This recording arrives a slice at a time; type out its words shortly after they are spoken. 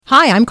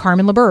Hi, I'm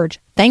Carmen LaBerge.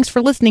 Thanks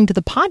for listening to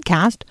the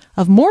podcast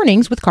of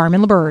Mornings with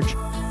Carmen LaBerge.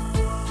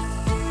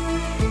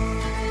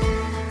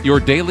 Your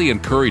daily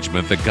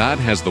encouragement that God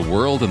has the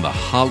world in the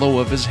hollow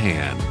of His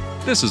hand.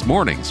 This is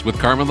Mornings with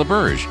Carmen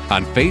LaBerge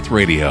on Faith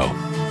Radio.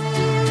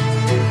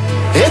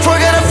 If we're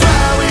gonna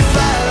fly, we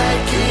fly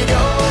like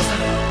eagles,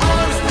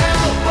 arms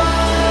out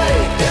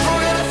wide. If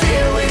we're gonna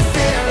fear, we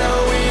fear no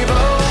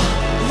evil.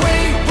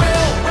 We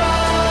will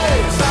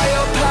rise. By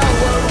your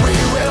power we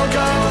will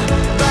go.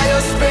 By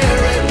your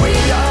spirit we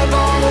are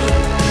bold.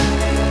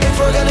 If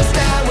we're gonna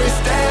stand, we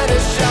stand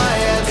as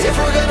giants. If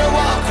we're gonna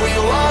walk, we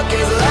walk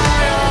as lions.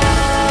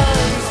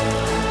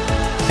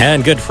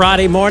 And good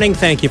Friday morning.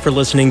 Thank you for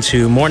listening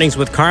to Mornings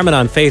with Carmen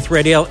on Faith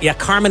Radio. Yeah,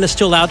 Carmen is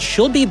still out.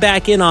 She'll be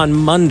back in on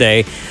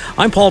Monday.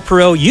 I'm Paul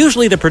Perot,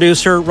 usually the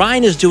producer.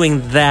 Ryan is doing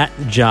that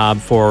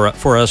job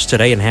for us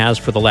today and has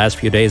for the last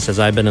few days as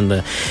I've been in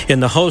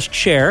the host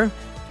chair.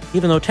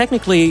 Even though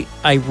technically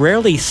I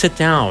rarely sit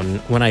down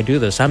when I do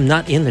this. I'm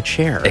not in the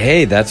chair.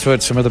 Hey, that's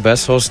what some of the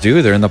best hosts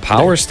do. They're in the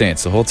power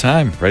stance the whole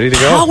time, ready to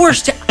go. Power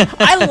stance.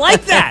 I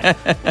like that.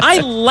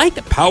 I like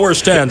the power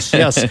stance.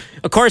 Yes.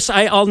 Of course,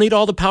 I'll need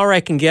all the power I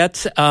can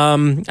get.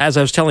 As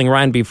I was telling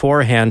Ryan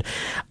beforehand,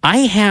 I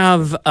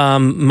have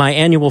my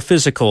annual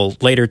physical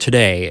later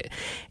today.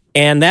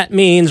 And that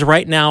means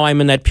right now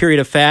I'm in that period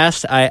of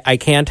fast. I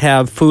can't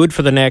have food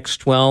for the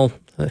next,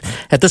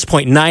 at this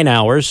point, 9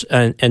 hours,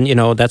 and you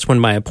know, that's when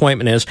my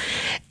appointment is,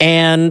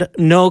 and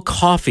no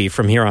coffee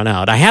from here on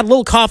out. I had a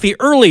little coffee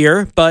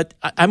earlier, but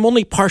I'm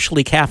only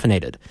partially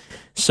caffeinated.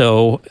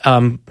 So,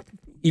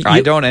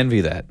 I don't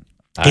envy that.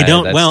 You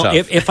don't? Well,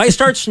 tough. if I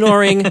start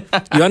snoring,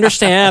 you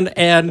understand,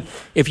 and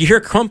if you hear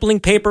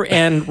crumpling paper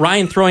and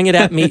Ryan throwing it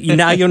at me,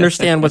 now you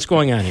understand what's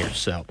going on here.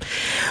 So,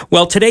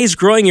 well, today's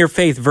Growing Your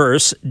Faith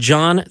verse,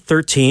 John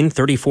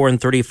 13:34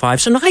 and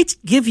 35. So now I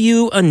give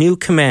you a new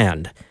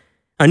command.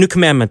 A new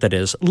commandment, that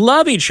is,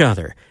 love each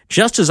other.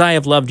 Just as I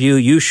have loved you,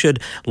 you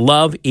should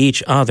love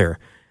each other.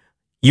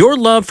 Your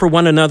love for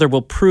one another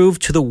will prove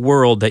to the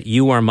world that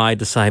you are my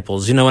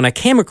disciples. You know, when I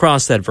came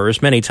across that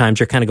verse, many times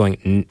you're kind of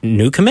going,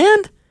 new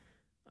command?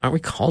 Aren't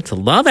we called to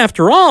love?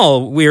 After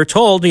all, we are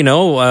told,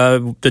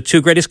 the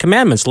two greatest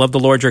commandments, love the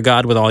Lord your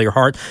God with all your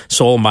heart,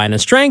 soul, mind,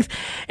 and strength.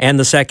 And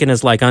the second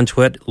is like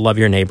unto it, love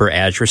your neighbor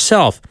as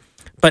yourself.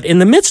 But in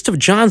the midst of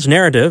John's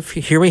narrative,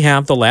 here we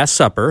have the Last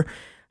Supper.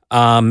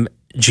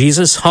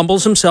 Jesus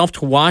humbles himself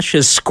to wash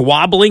his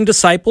squabbling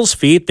disciples'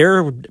 feet.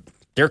 They're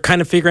kind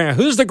of figuring out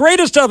who's the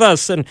greatest of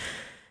us. And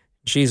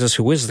Jesus,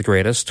 who is the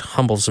greatest,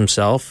 humbles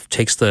himself,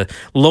 takes the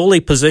lowly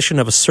position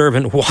of a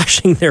servant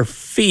washing their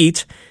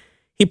feet.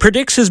 He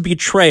predicts his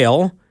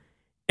betrayal.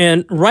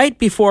 And right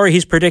before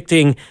he's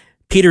predicting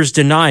Peter's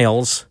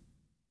denials,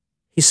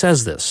 he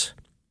says this.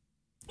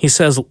 He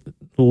says,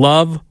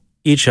 love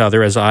each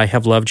other as I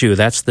have loved you.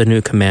 That's the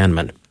new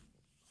commandment.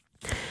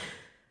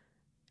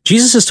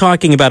 Jesus is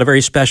talking about a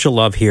very special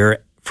love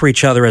here for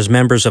each other as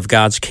members of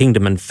God's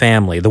kingdom and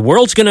family. The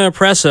world's going to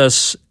oppress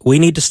us. We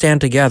need to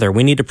stand together.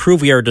 We need to prove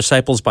we are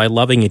disciples by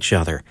loving each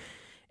other.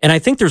 And I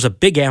think there's a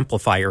big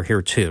amplifier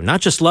here too.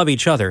 Not just love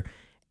each other,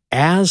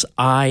 as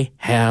I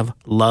have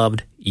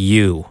loved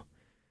you.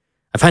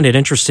 I find it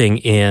interesting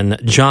in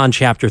John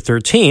chapter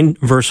 13,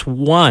 verse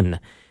 1.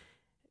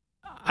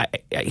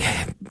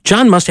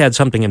 John must have had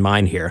something in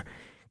mind here.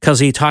 Because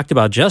he talked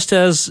about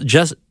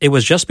it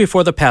was just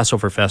before the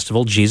Passover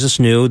festival, Jesus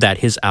knew that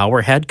his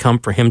hour had come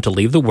for him to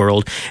leave the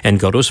world and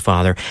go to his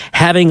Father.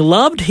 Having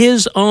loved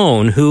his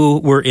own who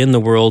were in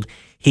the world,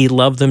 he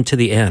loved them to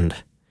the end.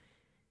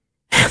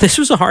 This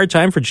was a hard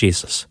time for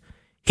Jesus.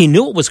 He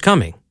knew it was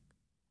coming,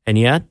 and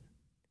yet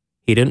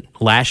he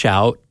didn't lash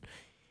out.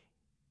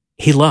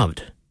 He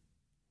loved.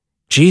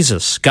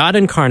 Jesus, God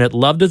incarnate,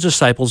 loved his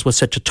disciples with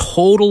such a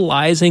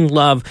totalizing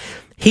love.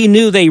 He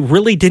knew they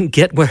really didn't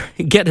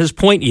get his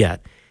point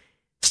yet.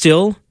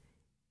 Still,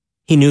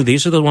 he knew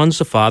these are the ones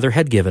the Father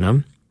had given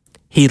him.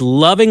 He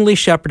lovingly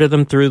shepherded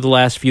them through the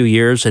last few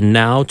years, and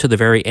now to the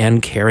very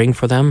end, caring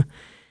for them.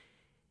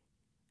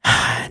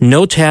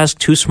 No task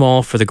too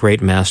small for the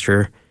great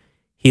Master.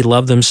 He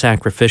loved them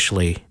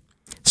sacrificially.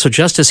 So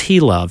just as he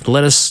loved,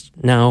 let us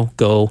now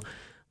go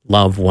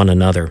love one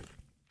another.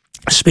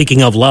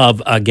 Speaking of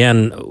love,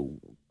 again,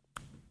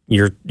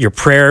 your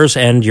prayers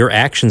and your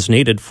actions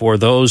needed for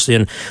those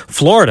in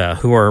Florida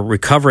who are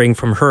recovering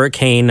from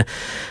Hurricane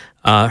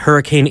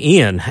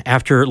Ian.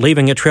 After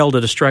leaving a trail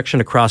to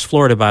destruction across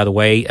Florida, by the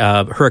way,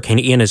 Hurricane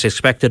Ian is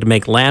expected to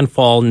make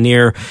landfall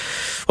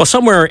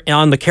somewhere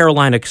on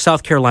the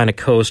South Carolina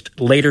coast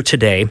later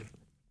today,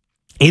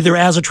 either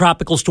as a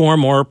tropical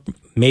storm or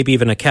maybe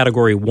even a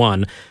Category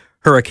 1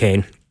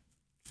 hurricane.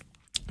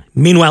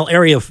 Meanwhile,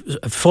 area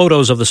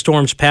photos of the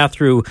storm's path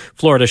through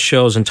Florida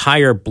shows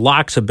entire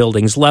blocks of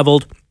buildings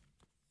leveled.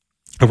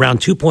 Around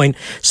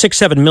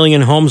 2.67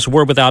 million homes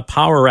were without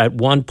power at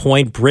one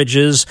point.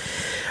 Bridges,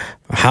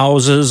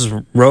 houses,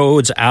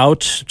 roads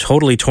out,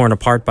 totally torn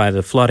apart by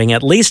the flooding.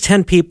 At least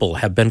 10 people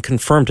have been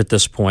confirmed at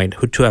this point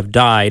to have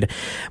died,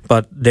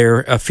 but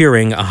they're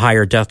fearing a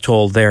higher death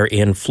toll there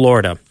in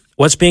Florida.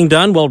 What's being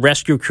done? Well,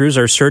 rescue crews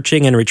are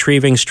searching and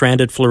retrieving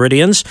stranded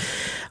Floridians.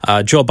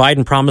 Joe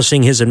Biden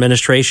promising his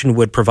administration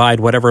would provide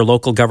whatever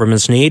local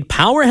governments need.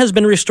 Power has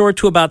been restored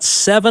to about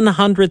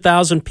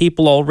 700,000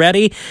 people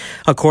already,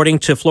 according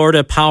to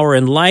Florida Power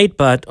and Light,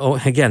 but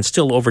again,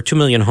 still over 2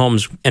 million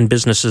homes and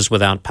businesses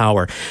without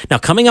power. Now,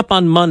 coming up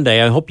on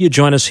Monday, I hope you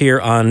join us here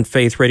on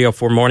Faith Radio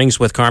for Mornings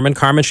with Carmen.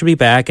 Carmen should be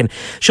back, and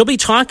she'll be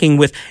talking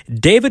with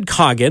David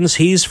Coggins.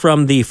 He's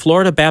from the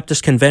Florida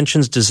Baptist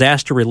Convention's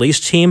disaster relief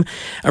team,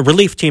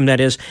 that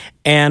is,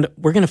 and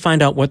we're going to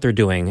find out what they're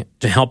doing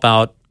to help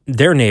out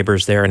their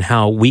neighbors there and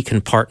how we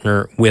can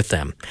partner with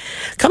them.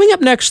 Coming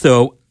up next,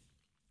 though,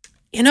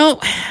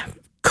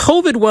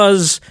 COVID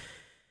was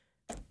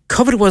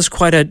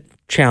quite a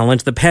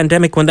challenge. The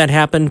pandemic, when that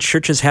happened,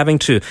 churches having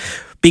to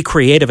be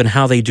creative in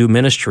how they do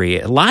ministry.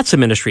 Lots of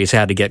ministries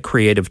had to get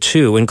creative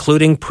too,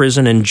 including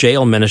prison and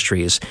jail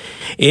ministries.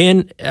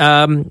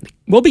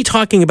 We'll be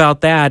talking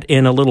about that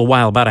in a little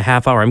while, about a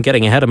half hour. I'm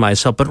getting ahead of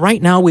myself, but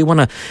right now we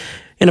want to,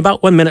 in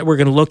about 1 minute, we're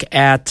going to look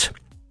at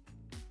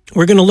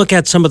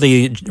some of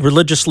the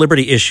religious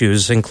liberty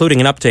issues, including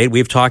an update.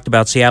 We've talked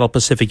about Seattle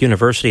Pacific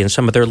University and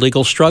some of their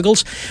legal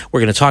struggles.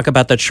 We're going to talk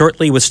about that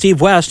shortly with Steve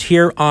West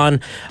here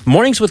on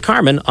Mornings with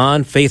Carmen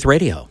on Faith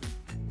Radio.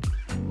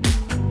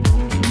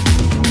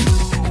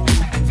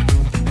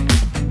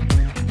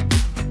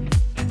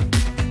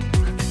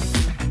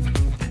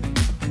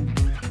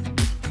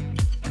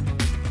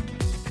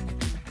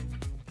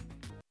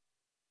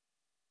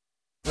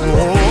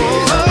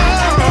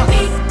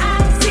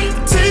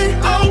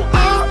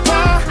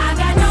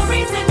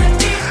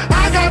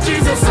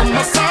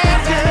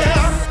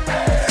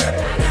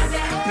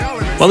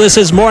 Well, this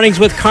is Mornings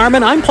with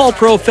Carmen. I'm Paul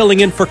Crow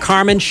filling in for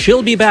Carmen.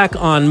 She'll be back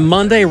on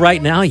Monday.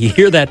 Right now, you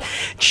hear that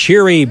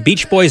cheery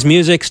Beach Boys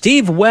music.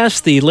 Steve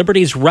West, the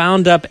Liberties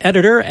Roundup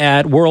editor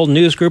at World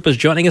News Group, is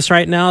joining us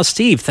right now.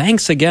 Steve,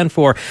 thanks again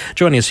for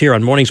joining us here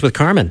on Mornings with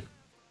Carmen.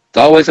 It's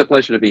always a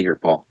pleasure to be here,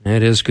 Paul.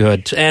 It is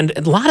good. And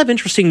a lot of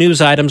interesting news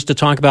items to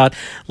talk about,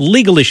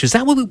 legal issues.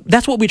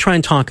 That's what we try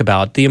and talk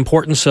about, the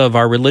importance of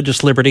our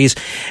religious liberties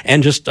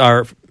and just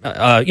our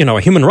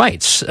human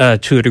rights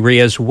to a degree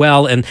as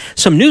well. And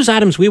some news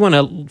items we want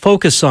to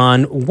focus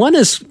on. One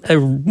is,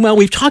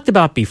 we've talked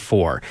about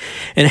before,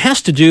 and it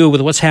has to do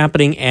with what's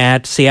happening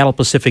at Seattle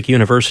Pacific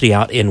University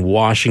out in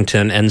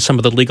Washington and some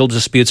of the legal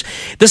disputes.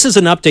 This is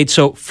an update.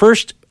 So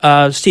first,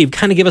 Steve,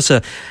 kind of give us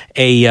a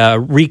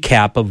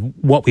recap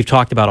of what we've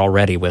talked about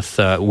already with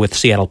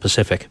Seattle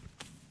Pacific.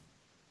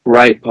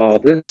 Right, Paul.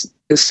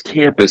 This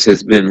campus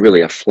has been really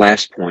a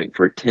flashpoint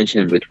for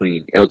tension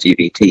between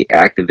LGBT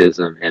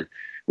activism and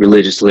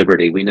religious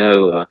liberty. We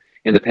know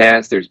in the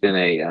past there's been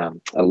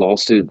a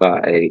lawsuit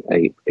by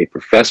a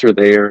professor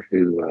there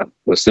who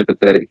was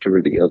sympathetic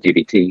to the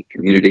LGBT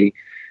community.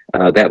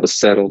 That was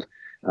settled.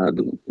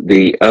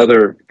 The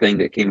other thing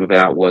that came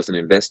about was an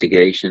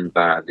investigation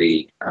by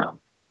the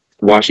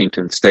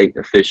Washington state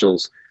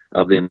officials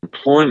of the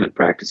employment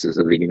practices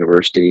of the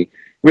university,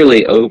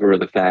 really over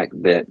the fact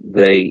that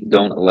they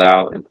don't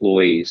allow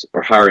employees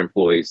or hire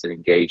employees that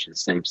engage in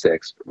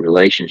same-sex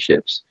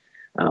relationships.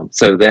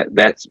 So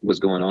that was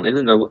going on. And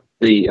then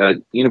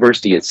the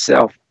university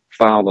itself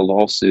filed a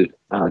lawsuit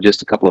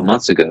just a couple of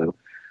months ago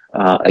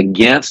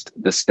against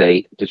the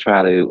state to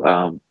try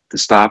to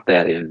stop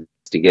that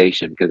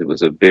investigation, because it was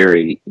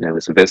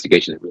this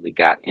investigation that really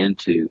got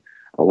into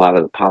a lot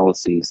of the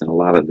policies and a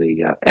lot of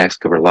the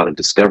covered a lot of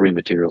discovery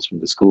materials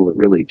from the school that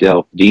really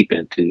delved deep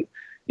into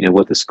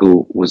what the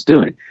school was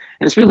doing.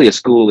 And it's really a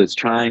school that's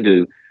trying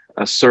to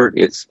assert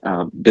its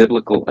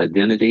biblical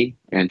identity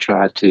and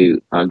try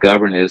to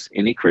govern as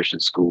any Christian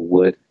school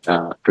would,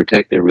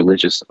 protect their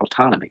religious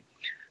autonomy.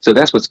 So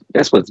that's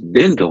what's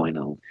been going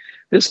on.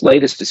 This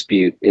latest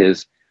dispute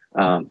is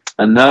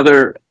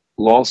another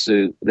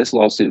lawsuit. This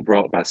lawsuit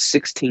brought by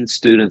 16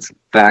 students,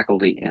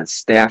 faculty, and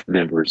staff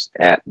members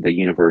at the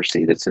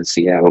university that's in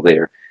Seattle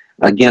there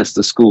against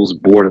the school's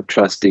board of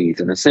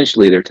trustees. And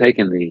essentially they're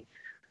taking the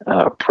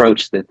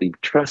approach that the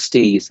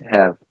trustees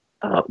have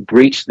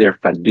breached their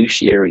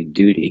fiduciary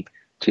duty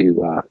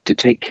to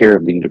take care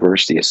of the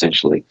university,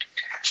 essentially,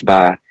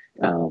 by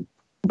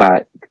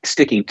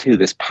sticking to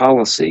this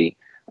policy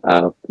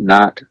of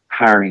not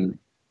hiring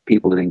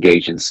people that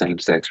engage in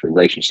same-sex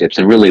relationships.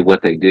 And really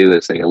what they do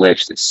is they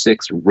allege that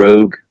 6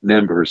 rogue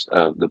members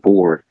of the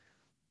board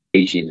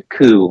engaging a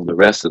coup on the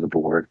rest of the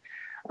board.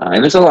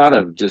 And there's a lot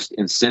of just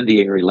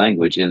incendiary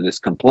language in this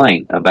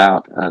complaint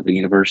about the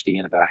university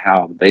and about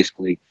how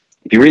basically,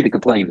 if you read the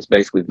complaint, it's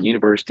basically the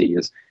university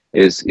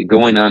is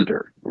going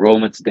under,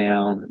 enrollment's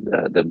down,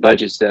 the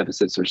budget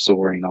deficits are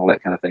soaring, all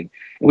that kind of thing,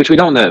 which we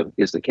don't know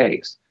is the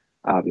case,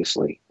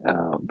 obviously.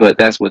 But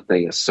that's what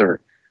they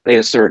assert. They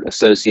assert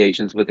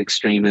associations with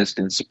extremist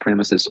and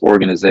supremacist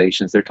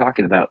organizations. They're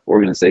talking about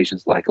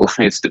organizations like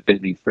Alliance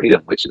Defending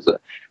Freedom, which is a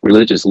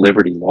religious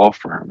liberty law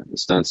firm and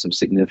has done some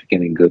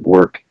significant and good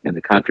work in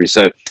the country.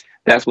 So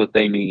that's what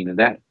they mean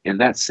in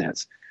that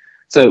sense.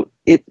 So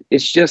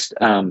it's just,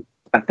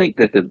 I think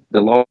that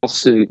the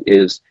lawsuit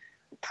is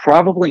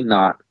probably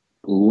not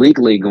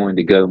legally going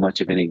to go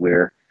much of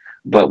anywhere.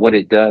 But what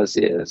it does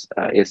is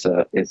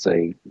it's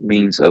a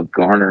means of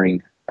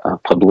garnering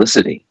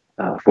publicity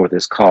for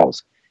this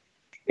cause.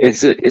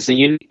 It's a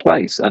unique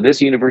place.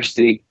 This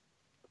university,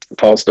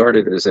 Paul,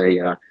 started as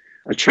a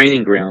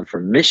training ground for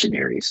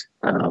missionaries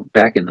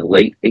back in the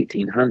late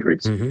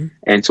 1800s,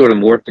 and sort of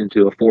morphed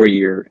into a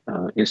 4-year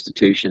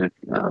institution,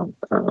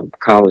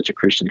 college, a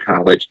Christian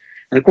college.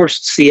 And of course,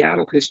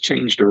 Seattle has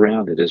changed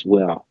around it as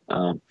well.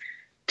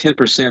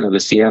 10% of the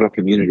Seattle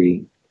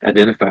community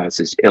identifies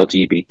as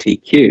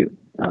LGBTQ,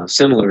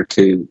 similar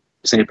to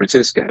San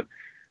Francisco.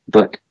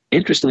 But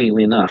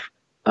interestingly enough,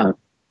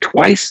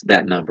 twice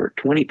that number,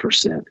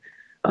 20%,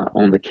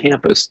 on the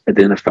campus of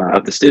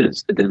the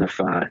students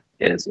identify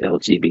as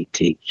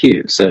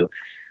LGBTQ. So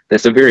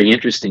that's a very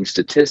interesting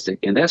statistic,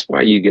 and that's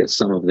why you get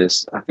some of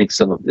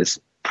this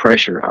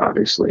pressure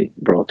obviously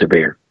brought to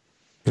bear.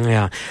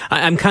 Yeah,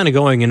 I'm kind of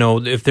going,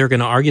 if they're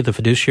going to argue the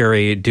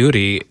fiduciary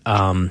duty,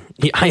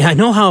 I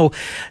know how,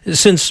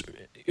 since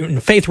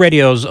Faith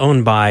Radio is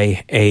owned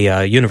by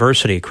a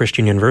university,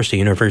 Christian University,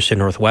 University of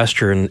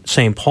Northwestern,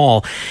 St.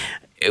 Paul,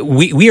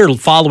 we are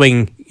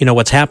following,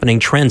 what's happening,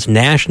 trends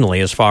nationally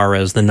as far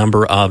as the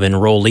number of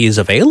enrollees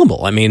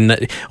available. I mean,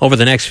 over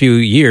the next few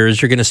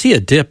years, you're going to see a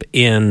dip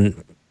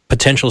in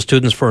potential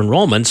students for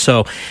enrollment.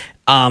 So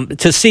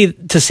to see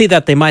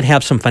that they might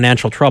have some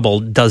financial trouble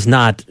does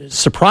not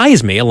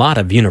surprise me. A lot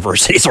of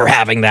universities are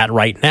having that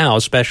right now,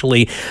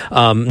 especially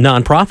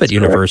nonprofit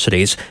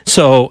universities.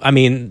 So, I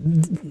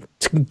mean,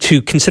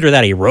 to consider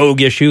that a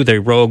rogue issue, the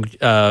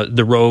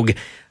rogue,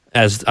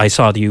 as I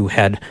saw that you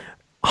had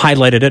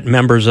highlighted it,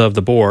 members of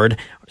the board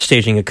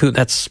staging a coup.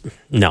 That's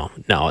no,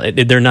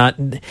 they're not.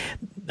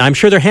 I'm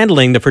sure they're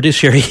handling the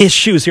fiduciary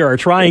issues here, are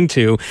trying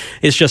to.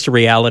 It's just a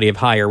reality of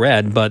higher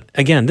ed. But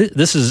again,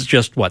 this is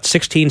just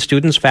 16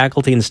 students,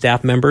 faculty, and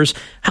staff members.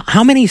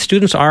 How many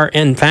students are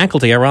in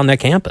faculty are on that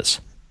campus?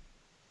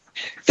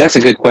 That's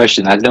a good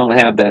question. I don't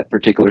have that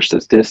particular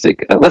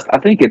statistic. I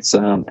think it's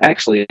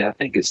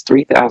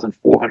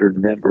 3,400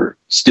 member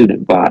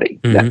student body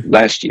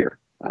last year.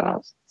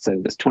 So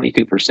that's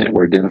 22%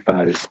 were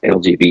identified as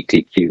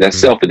LGBTQ. That's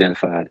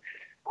self-identified,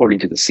 according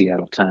to the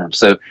Seattle Times.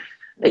 So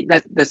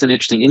that's an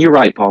interesting. And you're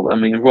right, Paul. I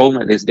mean,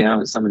 enrollment is down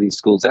in some of these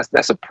schools.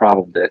 That's a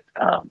problem that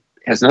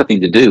has nothing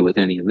to do with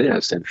any of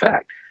this, in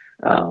fact.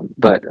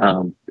 But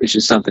it's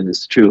just something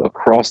that's true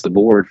across the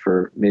board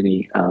for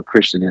many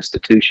Christian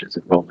institutions.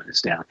 Enrollment is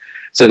down.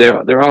 So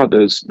there are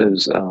those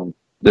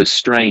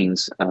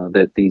strains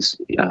that these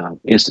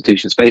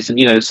institutions face,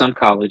 and some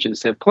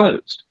colleges have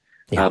closed.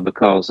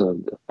 Because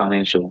of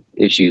financial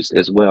issues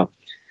as well.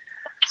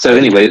 So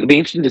anyway, it'll be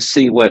interesting to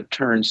see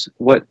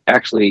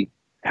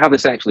how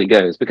this actually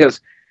goes,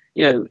 because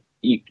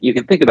you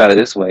can think about it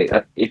this way: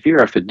 if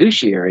you're a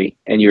fiduciary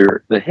and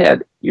you're the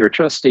head, you're a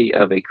trustee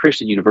of a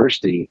Christian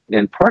university,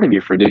 then part of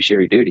your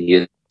fiduciary duty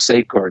is to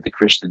safeguard the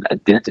Christian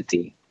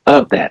identity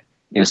of that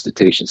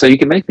institution. So you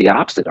can make the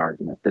opposite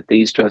argument that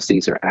these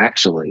trustees are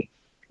actually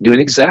doing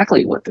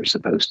exactly what they're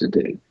supposed to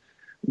do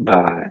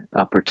by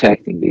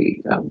protecting the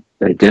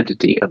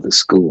identity of the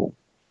school.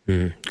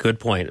 Good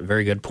point.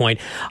 Very good point.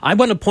 I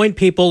want to point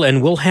people,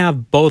 and we'll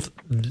have both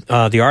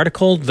the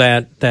article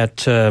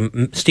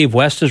that Steve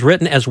West has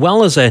written, as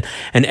well as an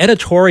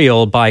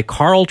editorial by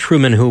Carl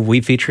Trueman, who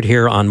we featured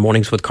here on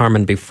Mornings with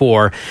Carmen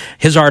before.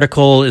 His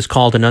article is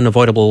called An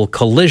Unavoidable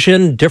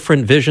Collision: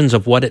 Different Visions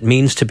of What It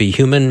Means to Be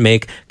Human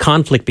Make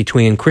Conflict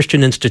Between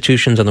Christian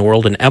Institutions and the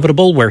World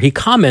Inevitable, where he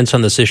comments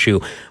on this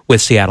issue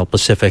with Seattle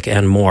Pacific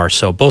and more.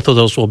 So both of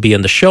those will be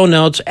in the show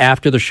notes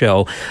after the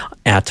show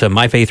at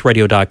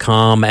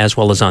myfaithradio.com, as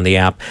well as on the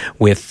app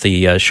with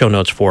the show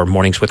notes for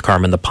Mornings with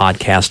Carmen, the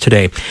podcast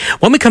today.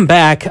 When we come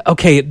back,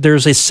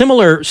 there's a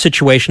similar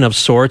situation of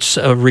sorts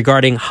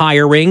regarding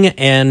hiring,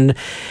 and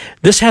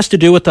this has to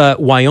do with the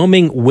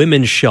Wyoming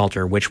Women's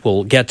Shelter, which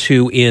we'll get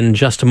to in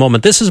just a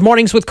moment. This is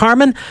Mornings with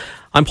Carmen.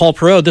 I'm Paul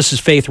Perot. This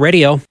is Faith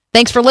Radio.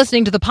 Thanks for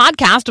listening to the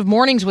podcast of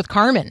Mornings with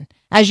Carmen.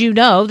 As you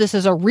know, this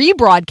is a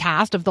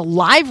rebroadcast of the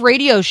live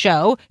radio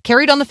show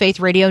carried on the Faith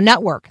Radio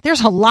Network.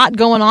 There's a lot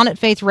going on at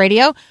Faith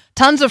Radio.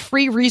 Tons of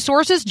free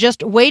resources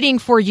just waiting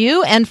for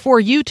you and for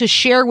you to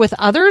share with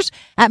others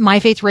at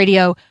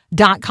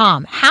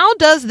myfaithradio.com. How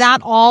does that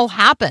all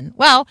happen?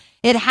 Well,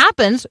 it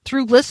happens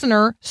through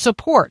listener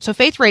support. So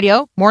Faith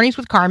Radio, Mornings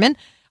with Carmen,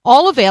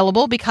 all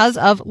available because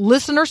of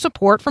listener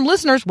support from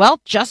listeners,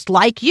 just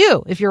like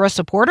you. If you're a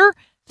supporter,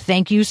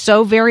 thank you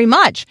so very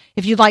much.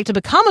 If you'd like to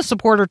become a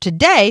supporter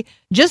today,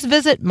 just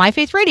visit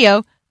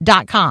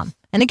myfaithradio.com.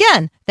 And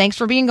again, thanks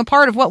for being a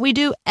part of what we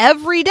do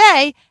every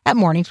day at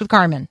Mornings with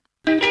Carmen.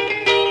 If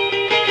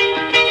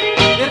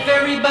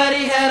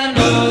everybody had an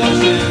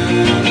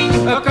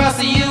ocean across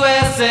the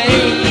USA,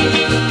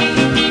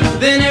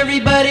 then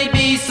everybody'd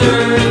be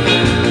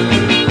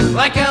serving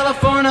like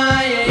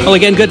California. Well,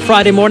 again, good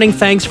Friday morning.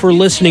 Thanks for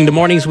listening to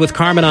Mornings with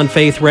Carmen on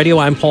Faith Radio.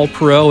 I'm Paul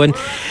Perot, and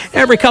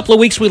every couple of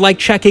weeks we like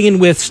checking in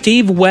with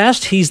Steve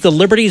West. He's the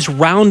Liberties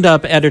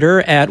Roundup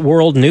editor at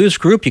World News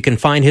Group. You can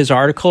find his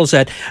articles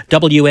at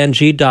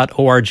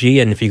wng.org,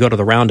 and if you go to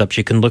the Roundups,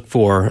 you can look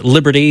for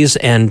Liberties,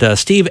 and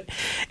Steve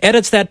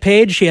edits that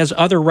page. He has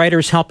other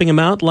writers helping him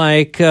out,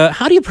 like,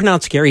 how do you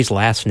pronounce Gary's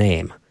last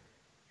name?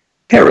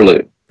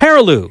 Perilou.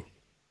 Perilou.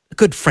 A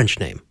good French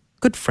name.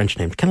 Good French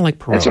name, kind of like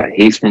Perot. That's right.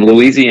 He's from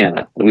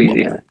Louisiana.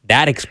 Well,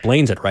 that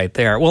explains it right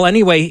there. Well,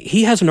 anyway,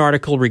 he has an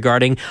article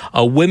regarding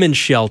a women's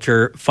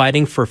shelter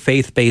fighting for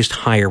faith-based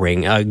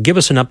hiring. Give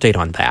us an update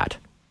on that.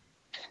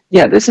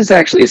 Yeah, this is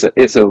actually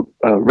it's a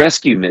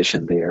rescue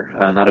mission there,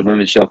 not a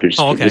women's shelter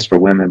just for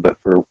women, but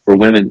for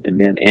women and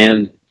men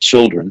and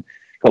children,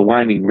 called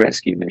Wyoming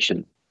Rescue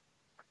Mission.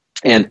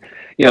 And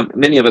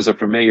many of us are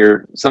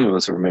familiar, some of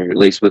us are familiar at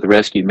least, with the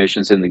rescue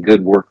missions and the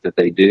good work that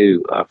they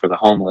do for the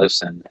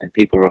homeless and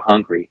people who are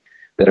hungry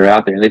that are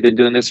out there. And they've been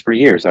doing this for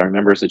years. I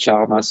remember as a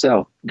child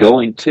myself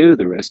going to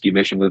the rescue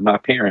mission with my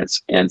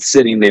parents and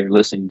sitting there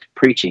listening to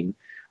preaching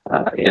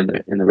in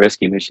the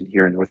rescue mission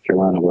here in North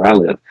Carolina where I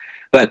live.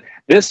 But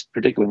this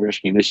particular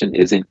rescue mission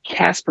is in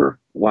Casper,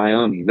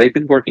 Wyoming. They've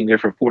been working there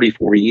for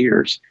 44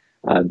 years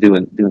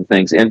doing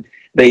things. And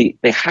they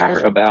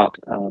hire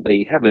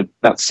they have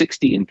about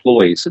 60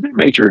 employees, so they're a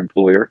major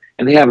employer,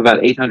 and they have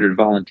about 800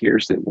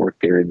 volunteers that work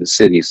there in the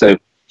city. So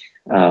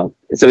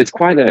it's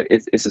quite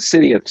it's a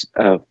city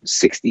of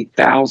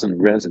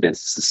 60,000 residents.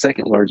 It's the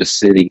second largest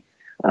city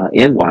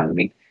in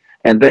Wyoming,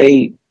 and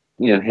they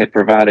have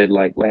provided,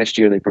 like last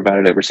year, they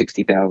provided over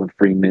 60,000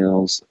 free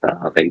meals.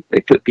 They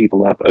put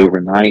people up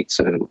overnight,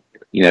 so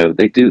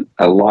they do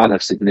a lot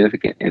of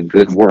significant and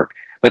good work.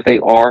 But they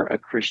are a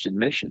Christian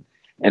mission.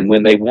 And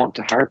when they want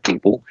to hire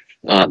people,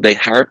 they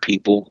hire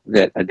people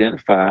that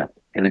identify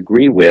and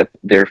agree with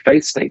their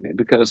faith statement,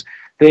 because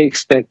they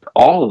expect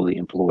all of the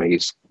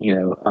employees,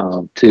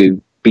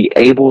 to be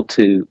able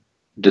to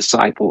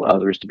disciple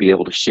others, to be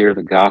able to share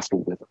the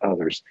gospel with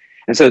others.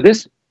 And so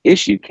this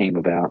issue came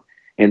about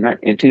in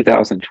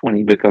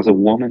 2020 because a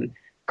woman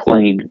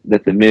claimed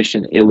that the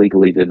mission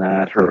illegally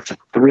denied her a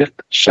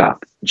thrift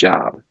shop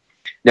job.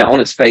 Now,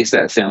 on its face,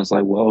 that sounds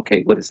like, well,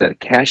 okay, what is that, a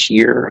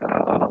cashier,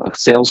 a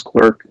sales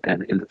clerk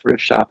in the thrift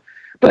shop?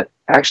 But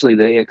actually,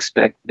 they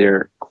expect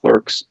their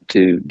clerks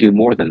to do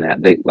more than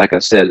that. They, like I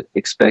said,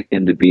 expect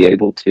them to be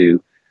able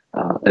to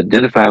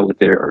identify with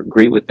or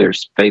agree with their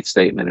faith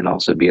statement, and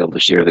also be able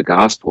to share the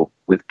gospel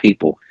with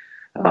people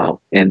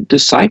and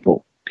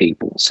disciple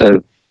people.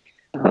 So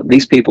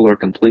these people are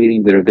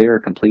completing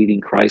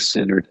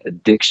Christ-centered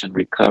addiction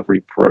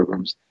recovery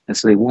programs. And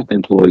so they want the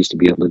employees to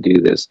be able to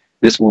do this.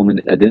 This woman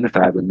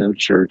identified with no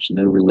church,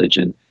 no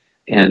religion,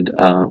 and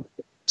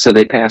so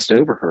they passed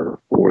over her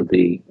for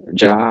the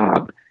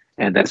job,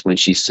 and that's when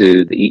she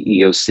sued.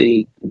 The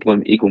EEOC,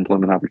 Equal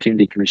Employment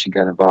Opportunity Commission,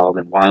 got involved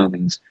in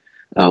Wyoming's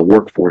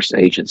workforce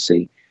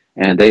agency,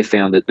 and they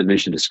found that the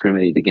mission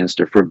discriminated against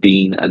her for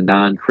being a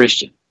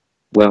non-Christian.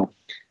 Well,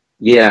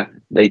 yeah,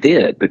 they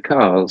did,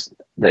 because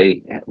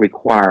they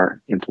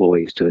require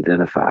employees to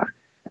identify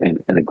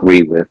and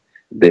agree with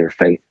their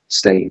faith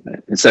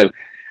statement. And so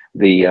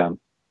the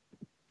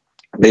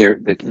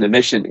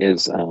mission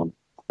is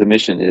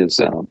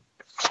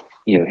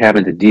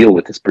having to deal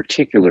with this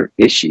particular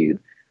issue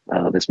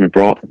that's been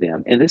brought to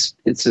them, and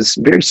it's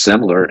very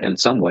similar in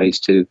some ways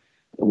to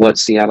what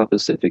Seattle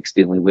Pacific's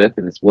dealing with,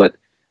 and it's what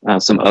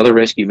some other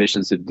rescue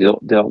missions have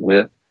dealt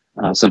with,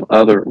 some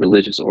other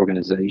religious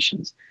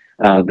organizations.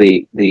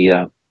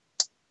 The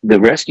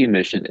rescue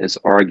mission is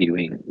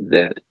arguing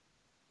that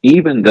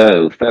even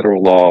though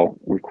federal law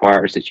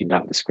requires that you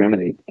not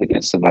discriminate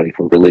against somebody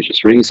for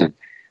religious reason,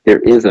 there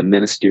is a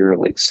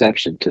ministerial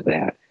exception to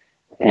that,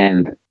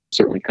 and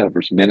certainly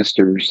covers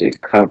ministers.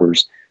 It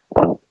covers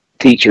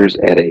teachers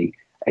at a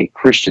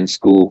Christian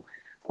school,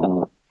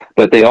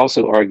 but they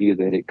also argue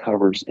that it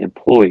covers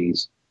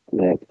employees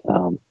that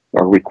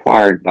are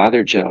required by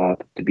their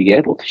job to be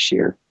able to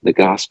share the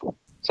gospel.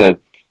 So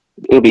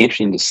it'll be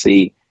interesting to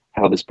see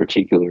how this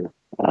particular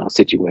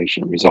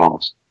situation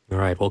resolves. All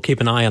right, we'll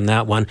keep an eye on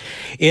that one.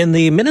 In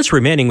the minutes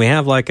remaining, we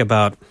have like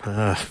about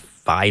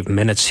 5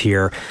 minutes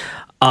here.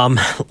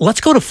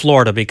 Let's go to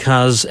Florida,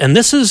 because, and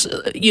this is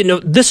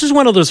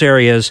one of those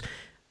areas,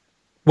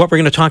 what we're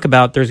going to talk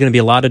about, there's going to be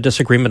a lot of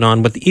disagreement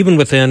on, even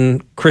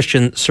within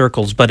Christian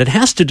circles, but it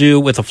has to do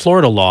with a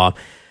Florida law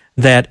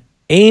that's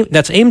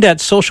aimed at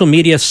social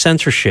media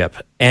censorship,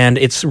 and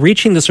it's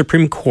reaching the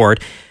Supreme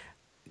Court.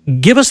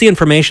 Give us the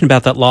information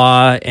about that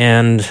law,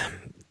 and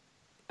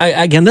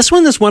again, this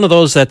one is one of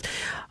those that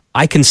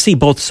I can see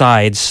both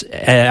sides.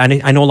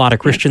 I know a lot of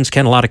Christians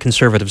can, a lot of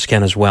conservatives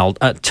can as well.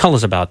 Tell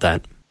us about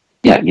that.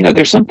 Yeah,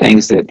 there's some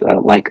things that,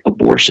 like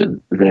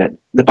abortion, that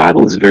the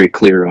Bible is very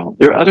clear on.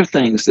 There are other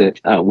things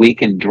that we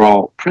can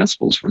draw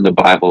principles from the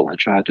Bible and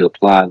try to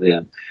apply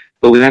them,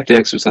 but we have to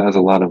exercise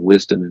a lot of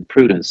wisdom and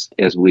prudence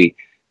as we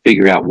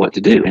figure out what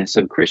to do. And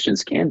so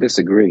Christians can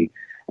disagree.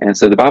 And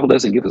so the Bible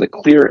doesn't give us a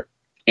clear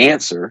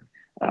answer,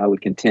 I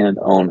would contend,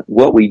 on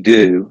what we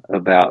do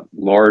about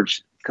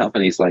large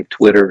companies like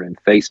Twitter and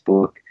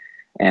Facebook,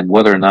 and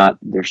whether or not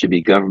there should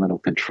be governmental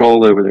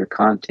control over their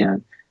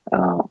content,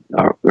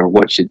 or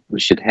what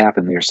should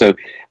happen there. So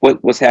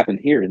what's happened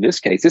here in this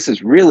case, this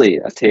is really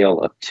a tale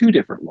of two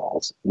different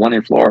laws, one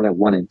in Florida,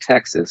 one in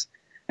Texas,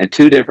 and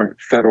two different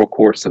federal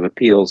courts of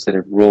appeals that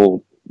have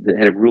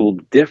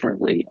ruled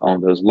differently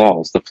on those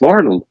laws. Both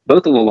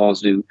of the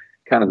laws do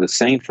kind of the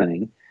same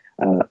thing.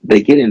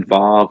 They get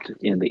involved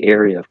in the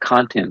area of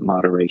content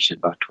moderation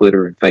by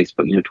Twitter and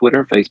Facebook. Twitter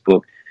and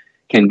Facebook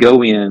can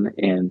go in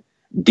and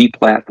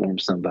deplatform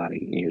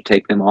somebody,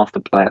 take them off the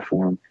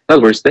platform. In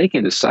other words, they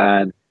can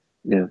decide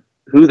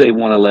who they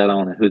want to let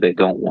on and who they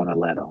don't want to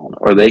let on,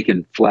 or they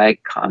can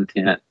flag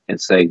content and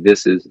say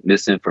this is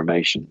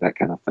misinformation, that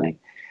kind of thing.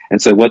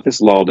 And so what this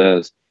law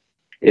does,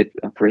 it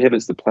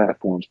prohibits the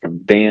platforms from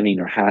banning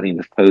or hiding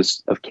the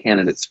posts of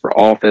candidates for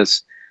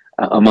office,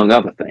 among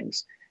other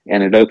things.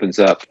 And it opens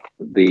up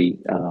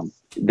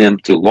them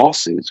to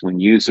lawsuits when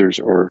users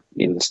or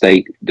the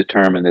state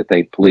determine that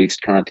they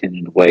policed content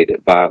in a way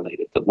that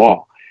violated the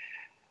law.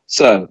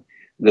 So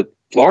the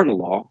Florida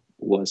law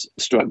was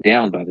struck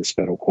down by this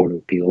federal court of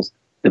appeals.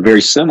 The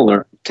very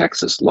similar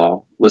Texas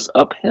law was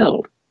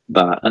upheld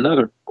by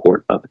another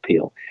court of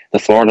appeal. The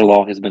Florida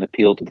law has been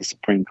appealed to the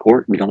Supreme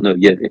Court. We don't know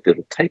yet if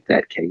it'll take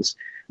that case.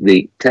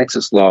 The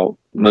Texas law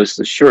most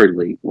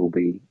assuredly will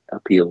be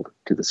appealed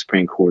to the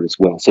Supreme Court as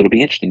well. So it'll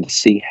be interesting to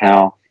see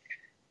how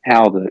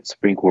the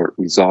Supreme Court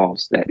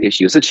resolves that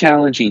issue. It's a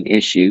challenging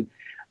issue.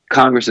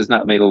 Congress has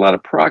not made a lot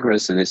of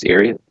progress in this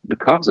area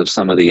because of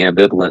some of the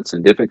ambivalence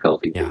and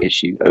difficulty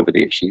over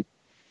the issue.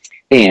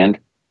 And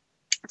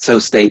so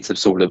states have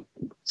sort of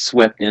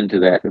swept into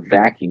that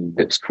vacuum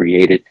that's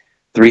created.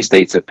 3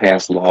 states have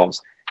passed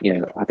laws.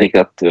 I think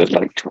up to a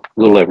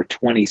little over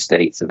 20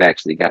 states have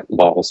actually got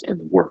laws in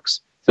the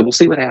works. So we'll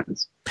see what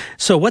happens.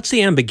 So what's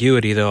the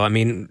ambiguity, though? I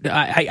mean,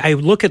 I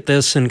look at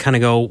this and kind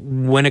of go,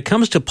 when it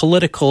comes to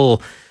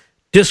political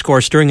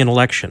discourse during an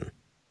election,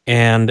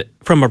 and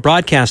from a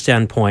broadcast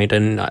standpoint,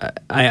 and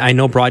I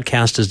know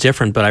broadcast is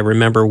different, but I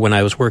remember when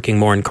I was working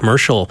more in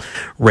commercial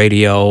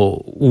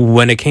radio,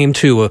 when it came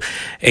to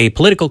a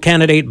political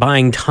candidate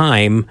buying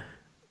time,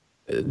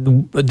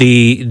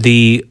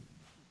 the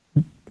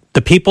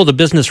people, the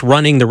business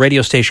running the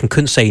radio station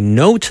couldn't say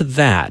no to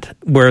that,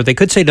 where they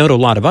could say no to a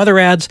lot of other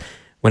ads.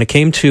 When it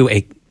came to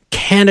a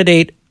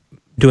candidate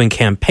doing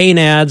campaign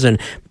ads and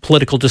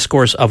political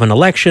discourse of an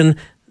election,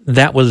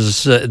 that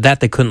was that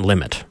they couldn't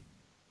limit.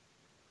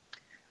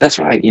 That's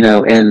right,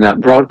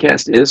 and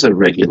broadcast is a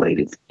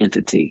regulated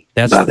entity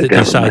by the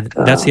government.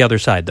 That's the other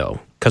side, though,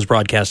 because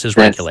broadcast is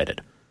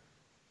regulated.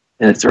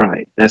 That's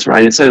right.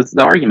 And so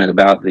the argument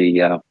about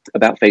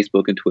about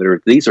Facebook and Twitter,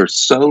 these are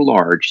so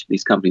large.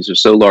 These companies are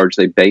so large.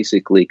 They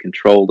basically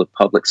control the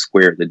public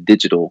square, the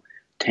digital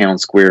town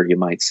square, you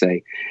might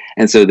say,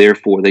 and so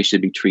therefore they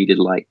should be treated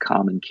like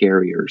common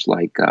carriers,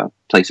 like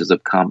places of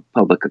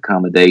public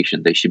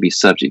accommodation. They should be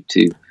subject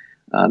to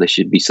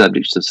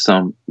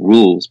some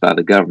rules by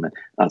the government.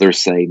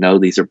 Others say, no,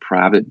 these are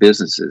private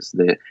businesses.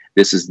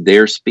 This is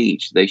their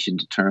speech. They should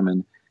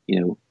determine.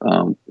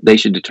 They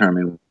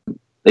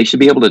should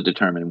be able to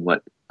determine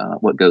what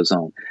goes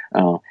on.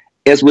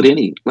 As would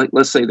any,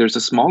 let's say there's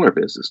a smaller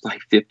business, like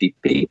 50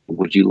 people.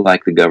 Would you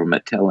like the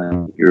government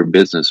telling your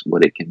business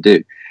what it can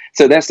do?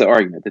 So that's the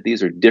argument, that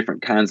these are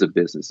different kinds of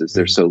businesses.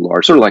 They're so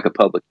large, sort of like a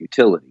public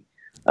utility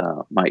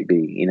might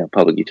be.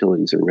 Public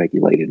utilities are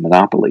regulated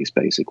monopolies,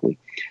 basically.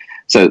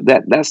 So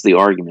that's the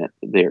argument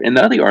there. And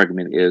the other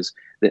argument is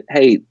that,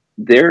 hey,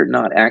 they're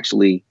not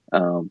actually,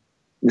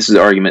 this is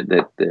the argument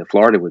that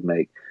Florida would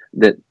make,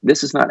 that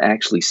this is not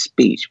actually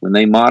speech. When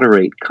they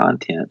moderate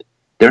content,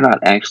 they're not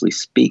actually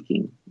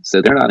speaking.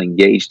 So they're not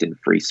engaged in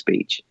free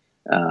speech.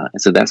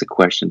 And so that's a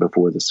question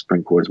before the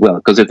Supreme Court as well.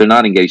 Because if they're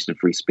not engaged in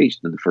free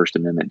speech, then the First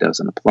Amendment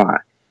doesn't apply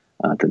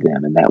to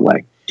them in that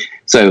way.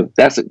 So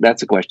that's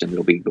a question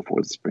that'll be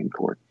before the Supreme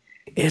Court.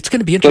 It's going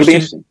to be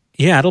interesting.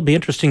 Yeah, it'll be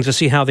interesting to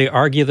see how they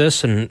argue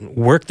this and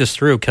work this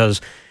through,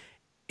 because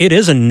it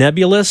is a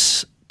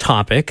nebulous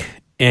topic,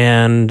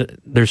 and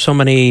there's so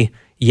many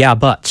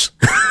buts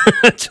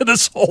to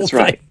this whole That's thing.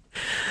 Right.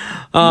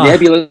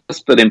 Nebulous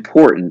but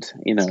important,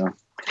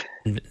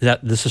 That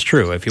this is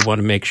true if you want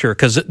to make sure,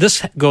 because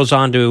this goes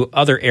on to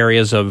other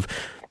areas of,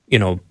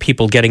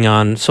 people getting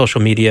on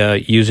social media,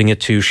 using it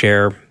to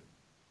share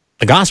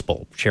the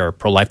gospel, share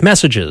pro-life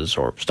messages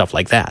or stuff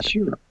like that.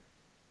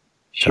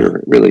 Sure,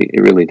 it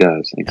really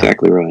does.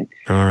 Exactly right.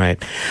 All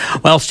right.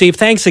 Well, Steve,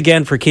 thanks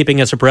again for keeping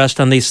us abreast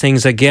on these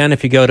things. Again,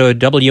 if you go to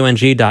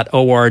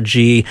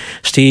wng.org,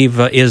 Steve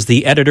is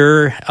the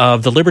editor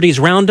of the Liberties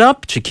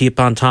Roundup to keep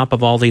on top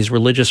of all these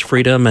religious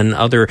freedom and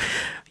other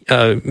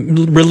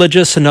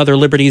religious and other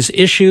liberties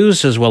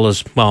issues, as well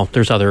as,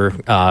 there's other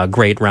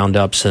great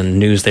roundups and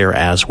news there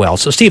as well.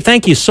 So, Steve,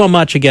 thank you so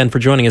much again for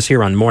joining us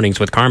here on Mornings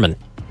with Carmen.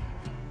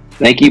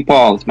 Thank you,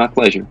 Paul. It's my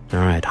pleasure. All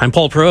right. I'm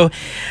Paul Pro.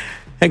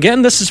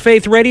 Again, this is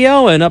Faith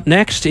Radio, and up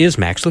next is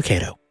Max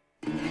Lucado.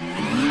 Here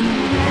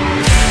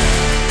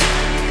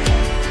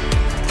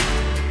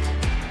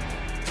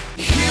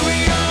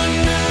we are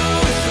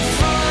now with the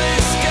falling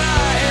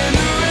sky.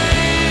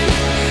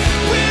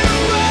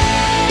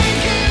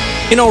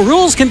 You know,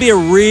 rules can be a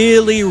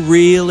really,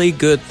 really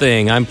good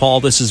thing. I'm Paul.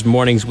 This is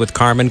Mornings with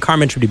Carmen.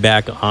 Carmen should be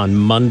back on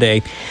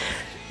Monday.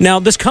 Now,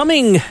 this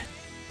coming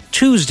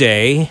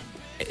Tuesday,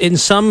 in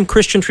some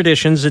Christian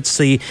traditions, it's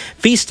the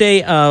feast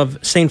day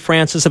of St.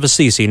 Francis of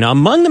Assisi. Now,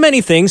 among the many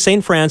things,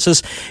 St.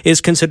 Francis is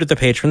considered the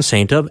patron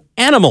saint of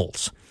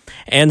animals.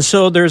 And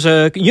so there's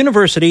a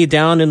university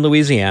down in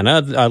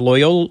Louisiana,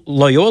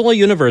 Loyola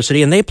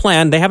University, and they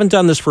haven't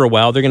done this for a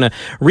while, they're going to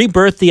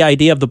rebirth the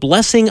idea of the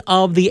blessing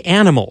of the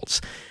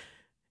animals.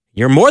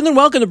 You're more than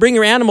welcome to bring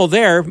your animal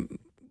there.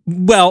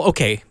 Well,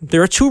 okay,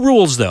 there are two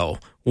rules, though.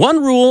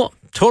 One rule,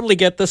 totally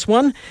get this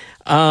one.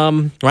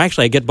 Well,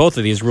 actually, I get both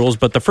of these rules,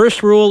 but the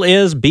first rule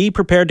is be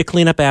prepared to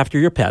clean up after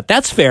your pet.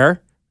 That's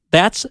fair.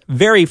 That's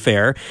very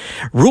fair.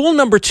 Rule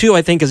number 2,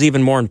 I think, is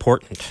even more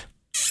important.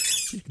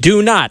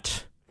 Do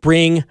not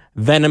bring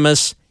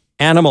venomous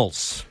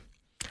animals.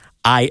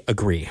 I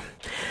agree.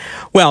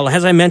 Well,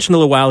 as I mentioned a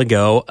little while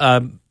ago,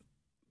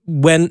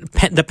 when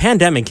the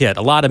pandemic hit,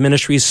 a lot of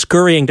ministries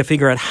scurrying to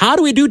figure out, how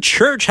do we do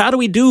church? How do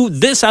we do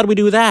this? How do we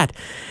do that?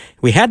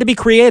 We had to be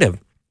creative.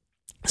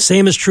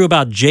 Same is true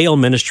about jail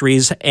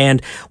ministries, and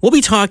we'll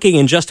be talking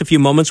in just a few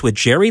moments with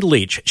Jerry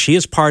Leach. She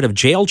is part of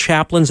jail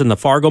chaplains in the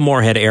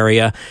Fargo-Moorhead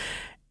area,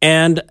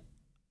 and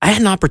I had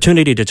an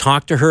opportunity to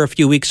talk to her a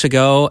few weeks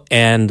ago,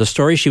 and the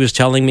story she was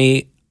telling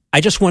me, I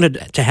just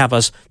wanted to have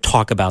us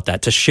talk about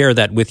that, to share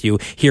that with you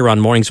here on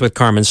Mornings with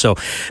Carmen. So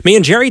me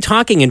and Jerry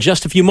talking in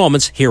just a few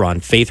moments here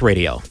on Faith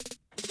Radio.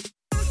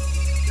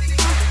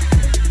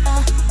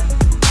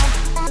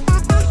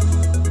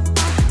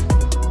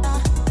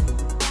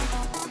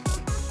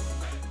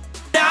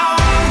 Now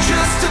I'm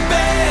just a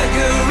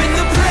beggar in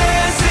the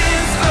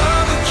presence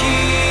of a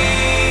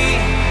king.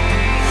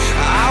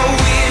 I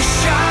wish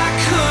I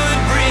could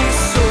bring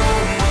so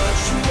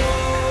much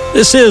more.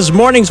 This is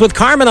Mornings with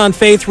Carmen on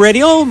Faith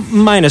Radio.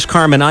 Minus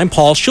Carmen, I'm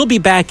Paul. She'll be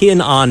back in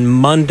on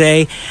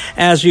Monday.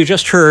 As you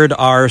just heard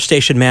our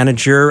station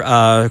manager,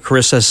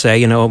 Carissa,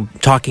 say,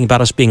 talking about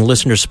us being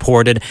listener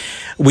supported.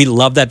 We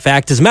love that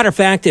fact. As a matter of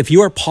fact, if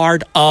you are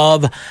part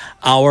of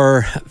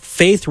our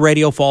Faith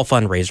Radio Fall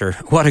Fundraiser,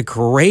 what a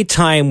great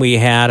time we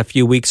had a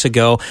few weeks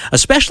ago,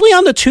 especially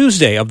on the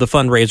Tuesday of the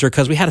fundraiser,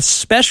 because we had a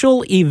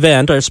special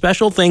event, or a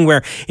special thing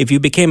where if you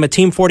became a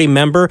Team 40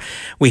 member,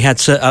 we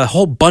had a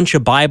whole bunch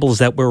of Bibles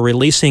that we're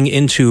releasing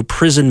into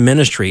prison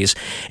ministries.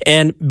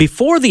 And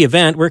before the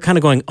event, we're kind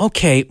of going,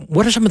 okay,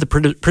 what are some of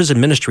the prison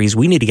ministries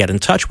we need to get in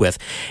touch with?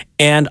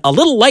 And a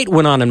little light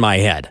went on in my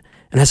head.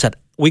 And I said,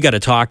 we got to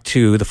talk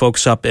to the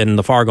folks up in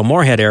the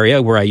Fargo-Moorhead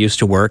area where I used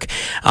to work,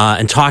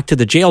 and talk to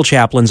the jail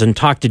chaplains and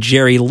talk to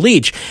Jerry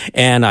Leach.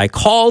 And I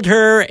called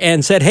her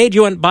and said, hey, do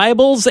you want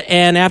Bibles?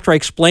 And after I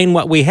explained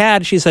what we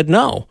had, she said,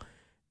 no.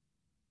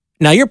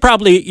 Now your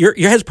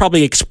head's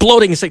probably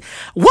exploding and saying,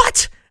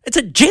 what? It's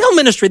a jail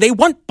ministry. They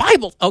want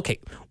Bibles. Okay,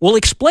 we'll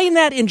explain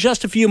that in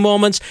just a few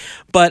moments.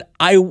 But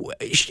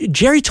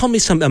Jerry told me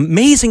some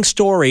amazing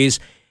stories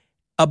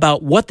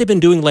about what they've been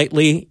doing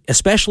lately,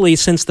 especially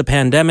since the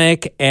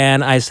pandemic.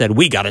 And I said,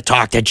 we got to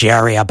talk to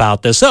Jerry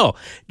about this. So,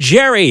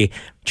 Jerry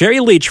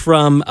Leach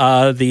from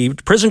the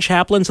prison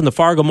chaplains in the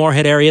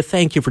Fargo-Moorhead area,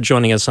 thank you for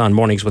joining us on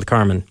Mornings with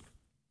Carmen.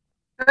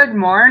 Good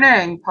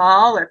morning,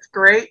 Paul. It's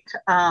great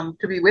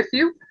to be with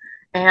you.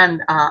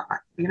 And,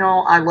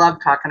 I love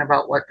talking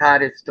about what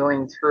God is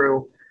doing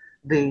through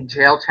the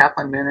jail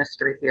chaplain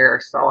ministry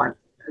here. So I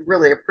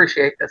really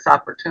appreciate this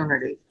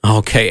opportunity.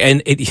 Okay.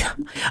 And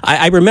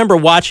I remember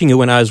watching you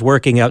when I was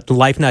working at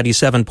Life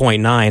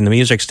 97.9, the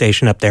music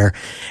station up there,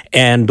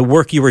 and the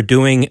work you were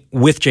doing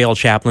with jail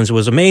chaplains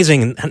was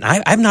amazing. And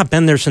I've not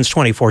been there since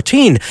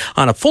 2014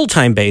 on a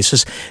full-time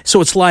basis. So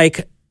it's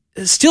like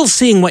still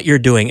seeing what you're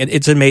doing.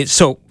 It's amazing.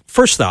 So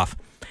first off,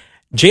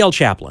 jail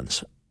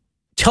chaplains.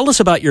 Tell us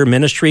about your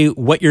ministry,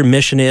 what your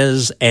mission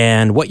is,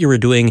 and what you were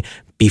doing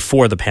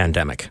before the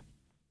pandemic.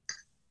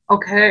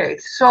 Okay,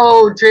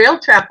 so Jail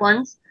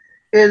Chaplains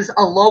is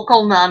a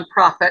local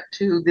nonprofit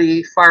to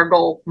the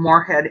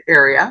Fargo-Moorhead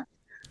area.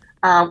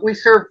 We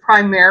serve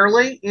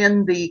primarily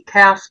in the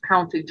Cass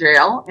County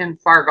Jail in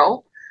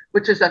Fargo,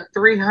 which is a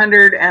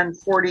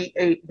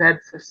 348-bed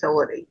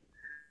facility.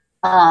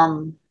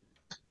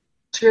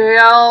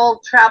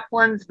 Jail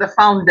Chaplains, the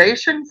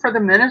foundation for the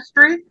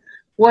ministry,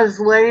 was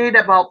laid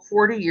about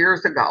 40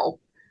 years ago.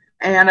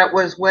 And it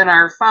was when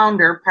our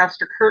founder,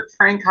 Pastor Kurt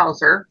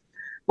Frankhauser,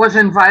 was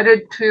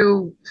invited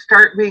to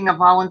start being a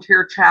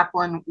volunteer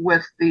chaplain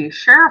with the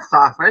sheriff's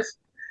office,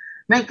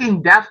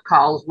 making death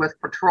calls with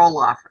patrol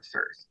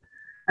officers.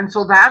 And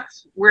so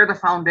that's where the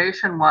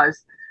foundation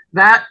was,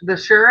 that the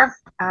sheriff,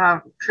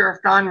 Sheriff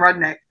Don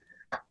Rudnick,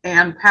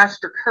 and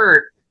Pastor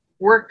Kurt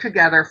worked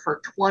together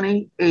for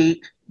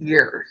 28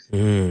 years.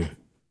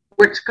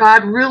 Which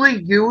God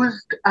really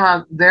used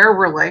their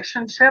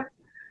relationship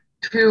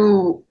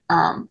to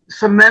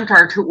cement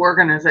our two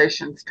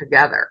organizations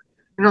together.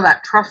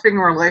 That trusting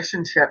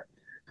relationship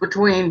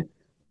between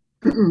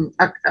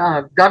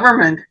a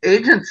government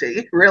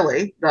agency,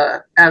 really,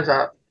 the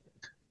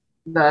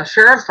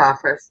sheriff's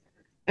office,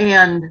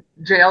 and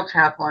jail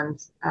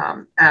chaplains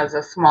as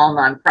a small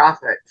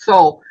nonprofit.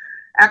 So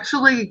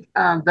Actually,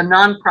 the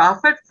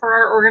nonprofit for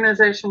our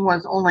organization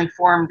was only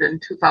formed in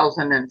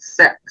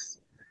 2006.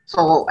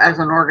 So as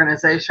an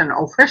organization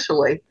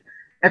officially,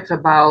 it's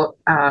about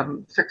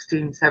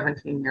 16,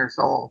 17 years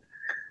old.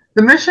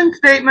 The mission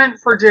statement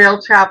for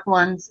jail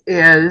chaplains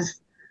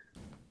is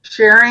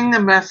sharing the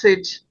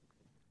message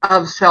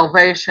of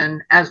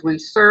salvation as we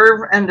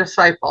serve and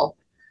disciple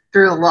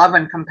through the love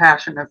and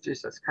compassion of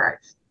Jesus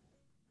Christ.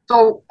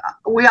 So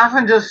we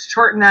often just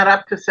shorten that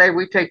up to say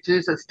we take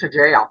Jesus to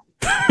jail.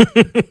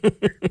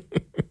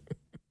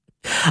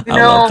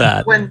 love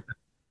that.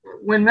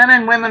 When men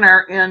and women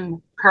are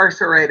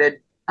incarcerated,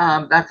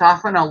 that's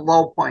often a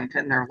low point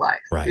in their life.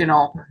 Right.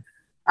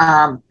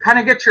 Kind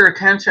of get your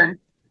attention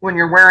when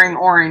you're wearing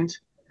orange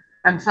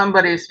and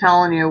somebody's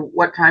telling you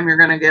what time you're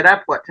going to get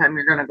up, what time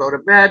you're going to go to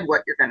bed,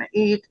 what you're going to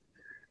eat.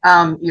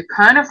 You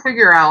kind of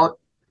figure out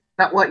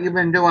that what you've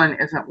been doing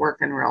isn't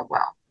working real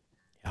well.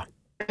 Yeah.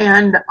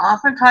 And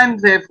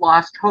oftentimes they've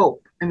lost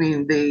hope. I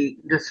mean, the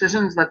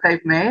decisions that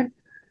they've made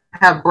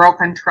have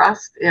broken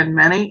trust in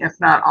many, if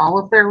not all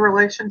of their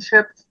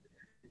relationships.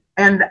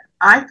 And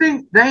I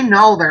think they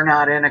know they're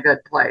not in a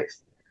good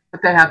place,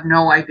 but they have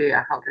no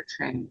idea how to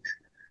change.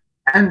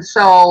 And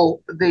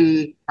so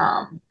the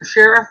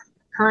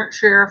current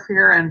sheriff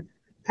here in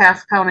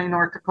Cass County,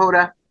 North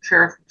Dakota,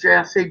 Sheriff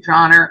Jesse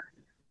Johnner,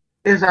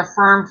 is a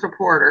firm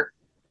supporter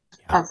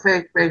of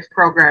faith-based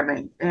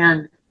programming.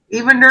 And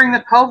even during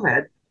the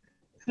COVID,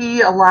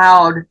 he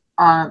allowed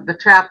the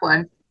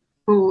chaplain,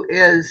 who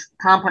is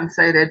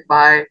compensated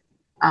by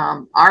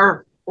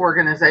our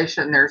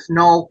organization, there's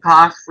no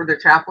cost for the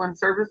chaplain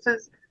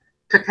services,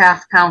 to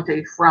Cass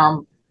County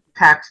from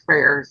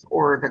taxpayers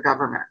or the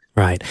government.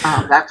 Right.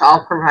 That's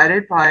all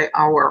provided by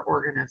our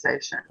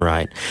organization.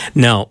 Right.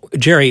 Now,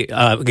 Jerry,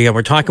 again,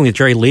 we're talking with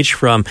Jerry Leach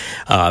from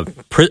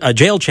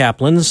jail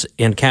chaplains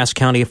in Cass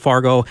County,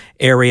 Fargo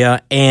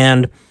area.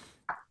 And,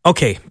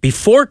 okay,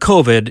 before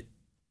COVID,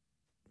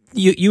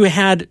 you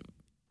had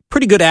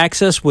pretty good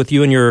access with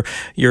you and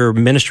your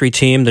ministry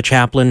team, the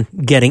chaplain,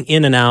 getting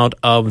in and out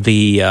of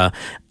the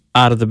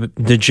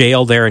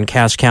jail there in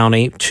Cass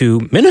County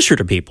to minister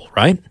to people,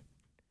 right?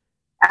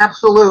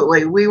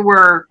 Absolutely. We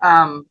were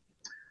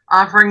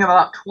offering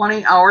about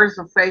 20 hours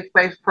of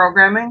faith-based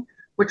programming,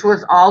 which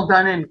was all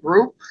done in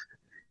groups.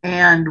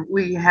 And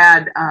we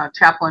had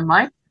Chaplain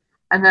Mike,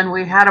 and then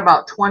we had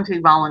about 20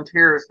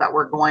 volunteers that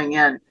were going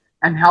in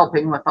and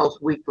helping with those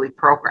weekly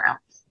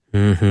programs.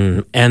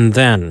 Mm-hmm. And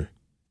then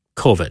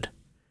COVID.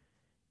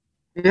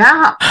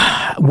 Yeah.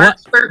 What?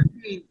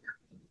 13th.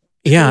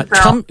 Yeah.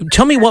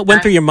 Tell me what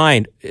went through your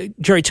mind.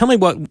 Jerry, tell me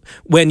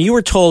when you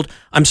were told,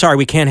 I'm sorry,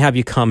 we can't have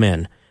you come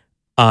in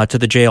to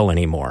the jail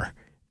anymore.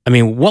 I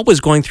mean, what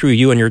was going through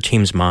you and your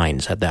team's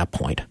minds at that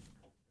point?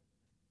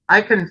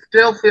 I can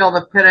still feel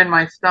the pit in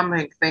my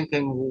stomach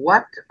thinking,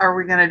 what are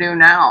we going to do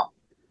now?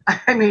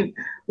 I mean,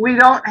 we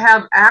don't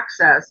have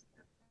access,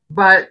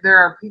 but there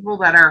are people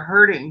that are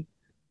hurting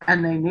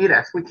and they need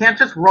us. We can't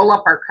just roll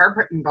up our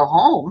carpet and go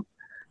home.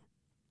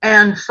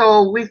 And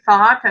so we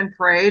thought and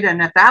prayed,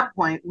 and at that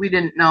point, we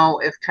didn't know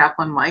if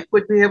Chaplain Mike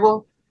would be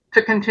able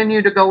to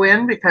continue to go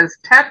in, because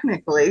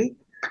technically,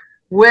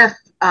 with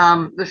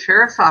the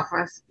sheriff's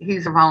office,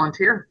 he's a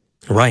volunteer.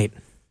 Right.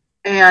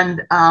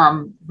 And,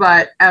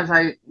 but as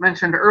I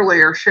mentioned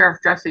earlier, Sheriff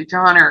Jesse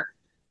Johnner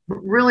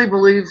really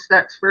believes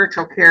that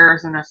spiritual care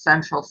is an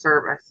essential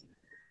service.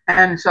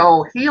 And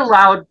so he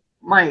allowed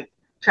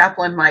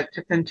Chaplain Mike,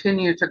 to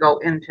continue to go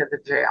into the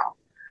jail.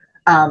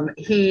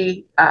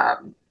 He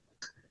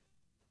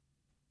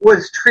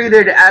was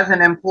treated as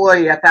an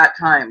employee at that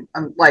time,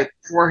 like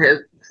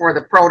for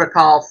the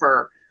protocol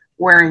for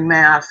wearing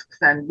masks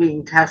and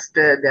being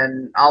tested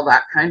and all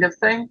that kind of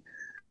thing.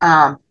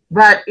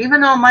 But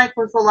even though Mike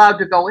was allowed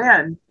to go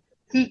in,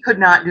 he could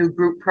not do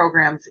group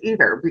programs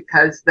either,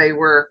 because they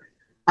were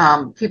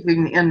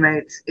keeping the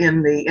inmates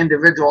in the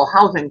individual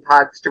housing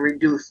pods to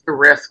reduce the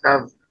risk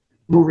of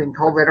moving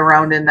COVID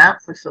around in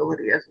that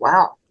facility as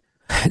well.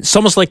 It's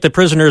almost like the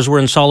prisoners were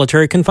in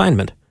solitary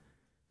confinement.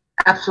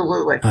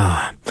 Absolutely.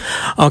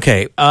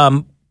 Okay.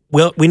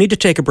 Well, we need to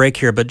take a break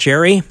here, but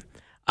Jerry,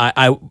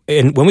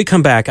 and when we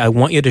come back, I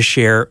want you to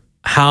share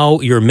how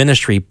your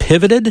ministry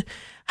pivoted,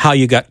 how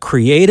you got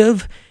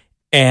creative,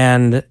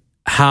 and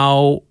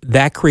how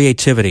that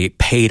creativity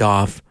paid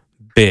off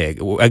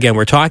big. Again,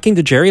 we're talking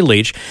to Jerry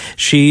Leach.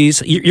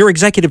 You're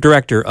executive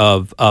director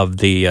of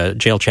the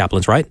jail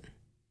chaplains, right?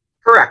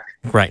 Correct.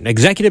 Right.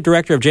 Executive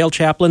director of jail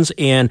chaplains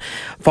in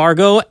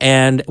Fargo.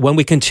 And when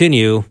we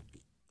continue,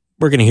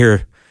 we're going to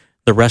hear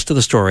the rest of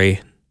the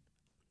story.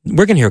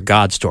 We're going to hear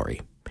God's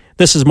story.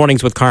 This is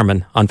Mornings with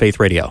Carmen on Faith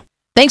Radio.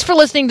 Thanks for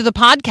listening to the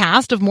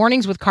podcast of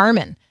Mornings with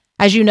Carmen.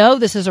 As you know,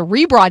 this is a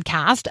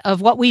rebroadcast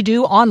of what we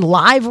do on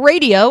live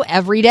radio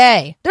every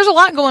day. There's a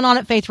lot going on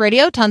at Faith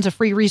Radio, tons of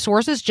free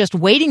resources just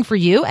waiting for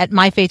you at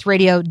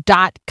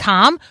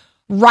myfaithradio.com.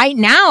 Right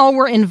now,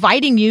 we're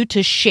inviting you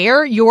to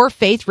share your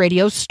Faith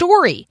Radio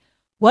story.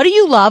 What do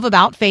you love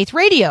about Faith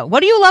Radio?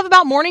 What do you love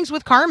about Mornings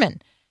with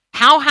Carmen?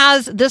 How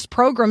has this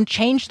program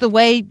changed the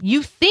way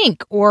you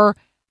think or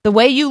the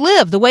way you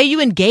live, the way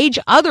you engage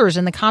others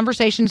in the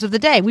conversations of the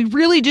day. We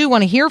really do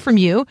want to hear from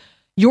you.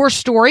 Your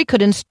story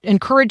could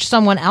encourage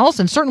someone else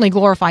and certainly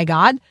glorify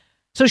God.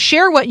 So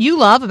share what you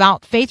love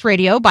about Faith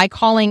Radio by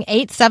calling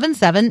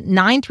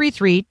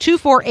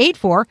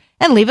 877-933-2484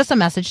 and leave us a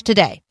message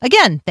today.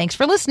 Again, thanks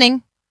for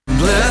listening.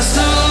 Bless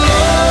the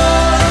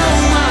Lord,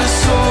 oh my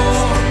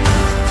soul,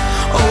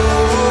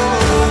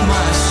 oh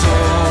my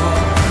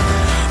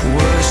soul,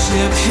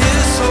 worship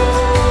his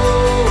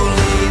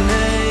holy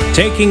name.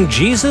 Taking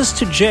Jesus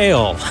to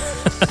jail.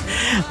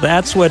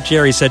 That's what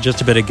Jerry said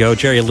just a bit ago.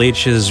 Jerry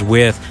Leach is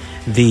with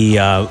the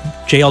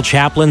jail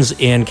chaplains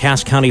in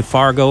Cass County,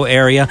 Fargo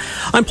area.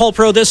 I'm Paul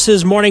Pro. This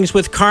is Mornings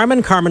with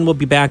Carmen. Carmen will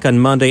be back on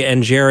Monday.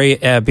 And Jerry,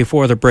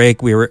 before the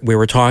break, we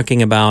were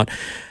talking about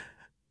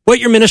what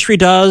your ministry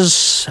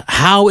does,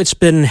 how it's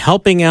been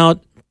helping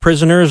out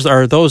prisoners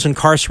or those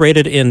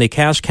incarcerated in the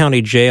Cass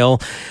County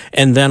jail,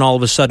 and then all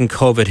of a sudden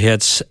COVID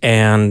hits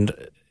and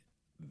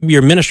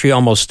your ministry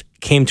almost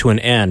came to an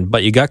end,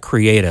 but you got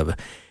creative.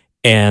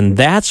 And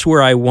that's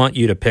where I want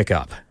you to pick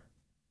up.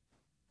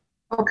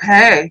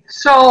 Okay,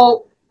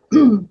 so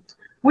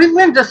we've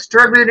been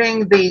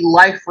distributing the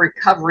Life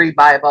Recovery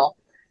Bible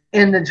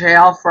in the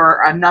jail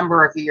for a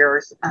number of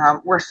years.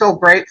 We're so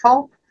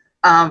grateful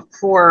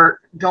for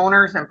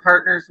donors and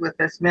partners with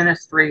this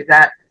ministry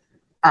that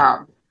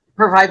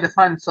provide the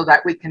funds so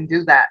that we can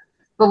do that.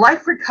 The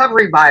Life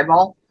Recovery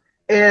Bible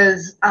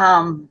is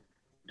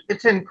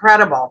it's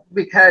incredible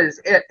because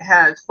it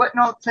has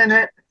footnotes in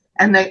it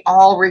and they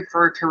all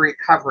refer to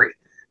recovery.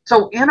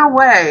 So in a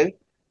way,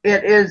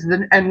 it is,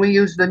 and we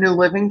use the New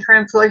Living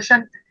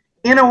Translation.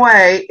 In a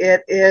way,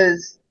 it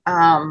is,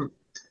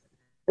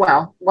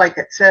 well, like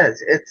it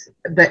says, it's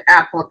the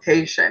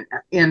application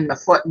in the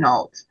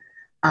footnotes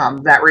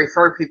that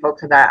refer people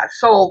to that.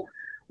 So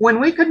when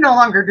we could no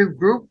longer do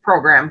group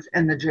programs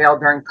in the jail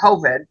during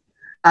COVID,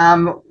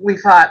 we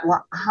thought,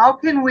 well, how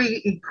can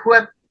we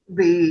equip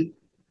the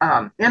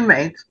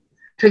inmates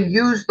to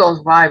use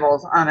those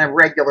Bibles on a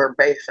regular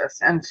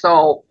basis? And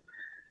so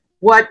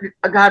what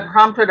God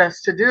prompted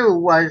us to do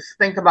was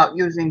think about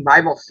using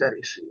Bible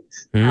study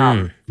sheets,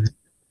 that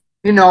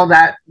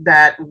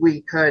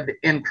we could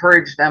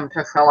encourage them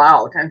to fill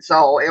out. And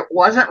so it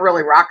wasn't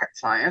really rocket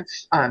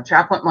science.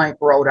 Chaplain Mike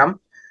wrote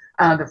them.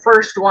 The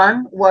first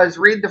one was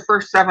read the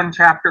first 7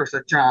 chapters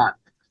of John.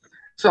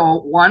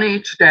 So one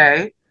each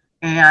day.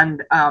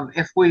 And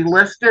if we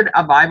listed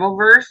a Bible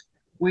verse,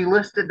 we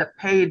listed the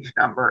page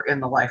number in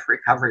the Life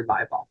Recovery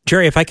Bible.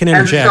 Jerry, if I can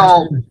interject,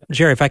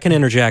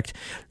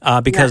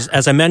 because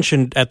as I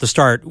mentioned at the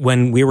start,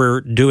 when we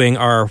were doing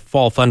our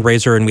fall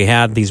fundraiser and we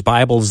had these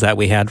Bibles that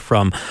we had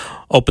from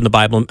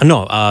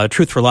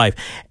Truth for Life,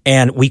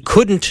 and we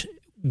couldn't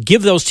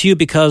give those to you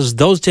because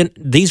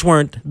these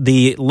weren't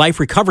the Life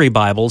Recovery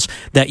Bibles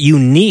that you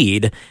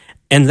need.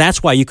 And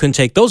that's why you couldn't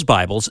take those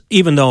Bibles,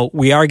 even though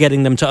we are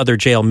getting them to other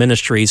jail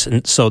ministries,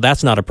 and so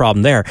that's not a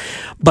problem there.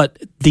 But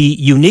the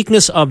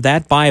uniqueness of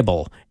that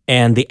Bible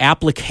and the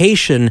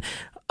application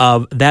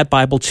of that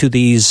Bible to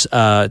these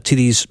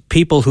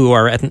people who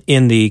are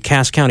in the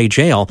Cass County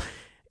jail,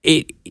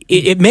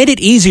 it made it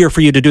easier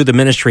for you to do the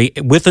ministry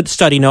with the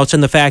study notes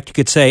and the fact you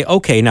could say,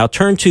 okay, now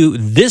turn to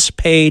this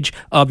page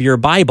of your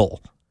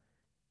Bible,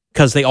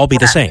 because they all be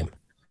the same.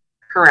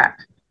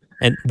 Correct.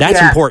 And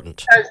that's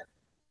important.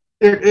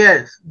 It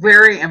is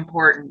very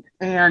important,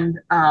 and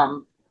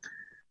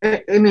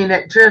it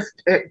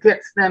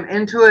gets them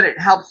into it. It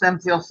helps them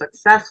feel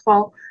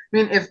successful. I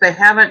mean, if they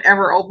haven't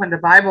ever opened a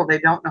Bible, they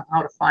don't know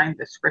how to find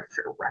the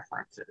scripture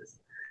references.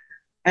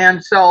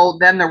 And so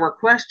then there were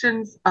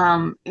questions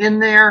in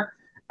there,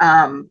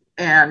 and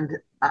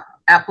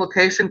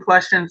application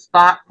questions,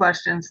 thought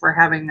questions for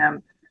having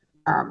them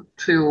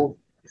to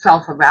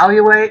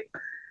self-evaluate.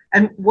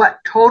 And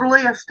what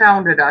totally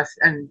astounded us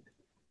and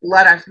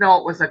let us know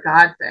it was a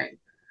God thing,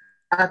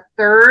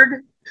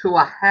 1/3 to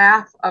a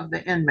half of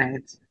the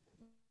inmates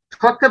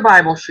took the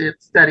Bible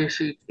study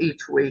sheets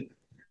each week,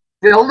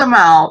 filled them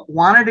out,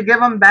 wanted to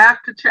give them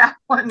back to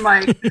Chaplain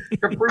Mike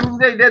to prove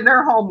they did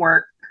their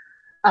homework.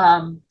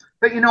 But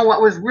what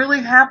was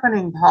really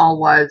happening, Paul,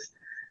 was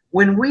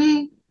when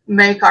we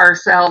make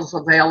ourselves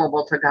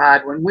available to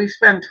God, when we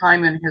spend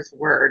time in His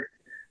Word,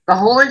 the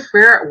Holy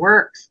Spirit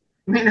works.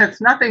 I mean,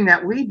 it's nothing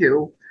that we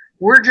do.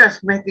 We're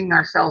just making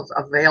ourselves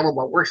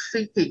available. We're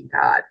seeking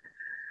God.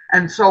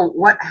 And so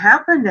what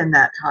happened in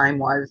that time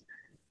was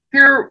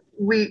here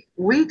we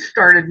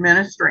started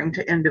ministering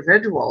to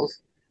individuals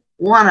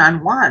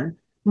one-on-one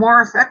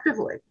more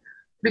effectively,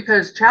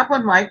 because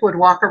Chaplain Mike would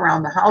walk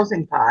around the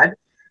housing pod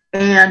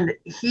and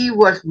he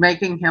was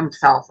making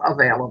himself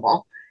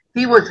available.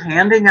 He was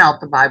handing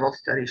out the Bible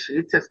study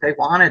sheets if they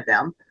wanted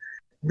them.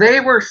 They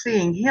were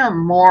seeing him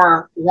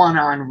more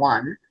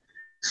one-on-one.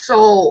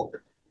 So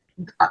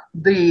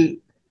the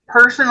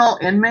personal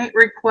inmate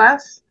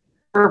requests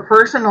for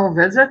personal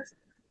visits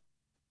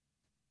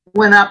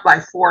went up by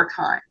 4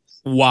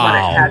 times. Wow. What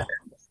it had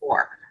been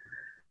before.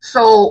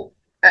 So,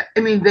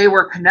 they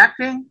were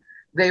connecting.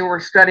 They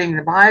were studying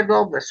the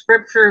Bible, the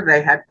scripture.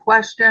 They had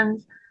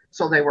questions.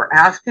 So they were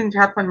asking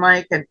Chaplain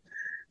Mike. And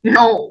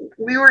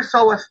we were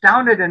so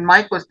astounded, and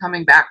Mike was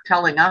coming back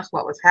telling us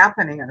what was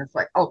happening, and it's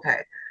like, okay,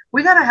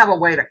 we got to have a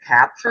way to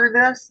capture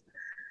this.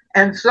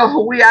 And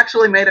so we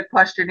actually made a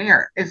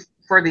questionnaire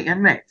for the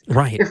inmates.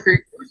 Right. If you're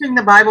using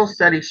the Bible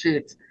study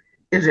sheets,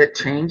 is it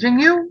changing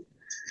you?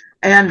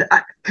 And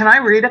can I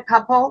read a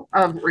couple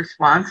of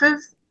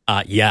responses?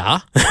 Yeah.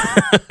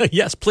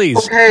 Yes, please.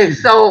 Okay,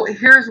 so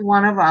here's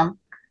one of them.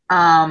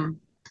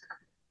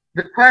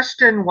 The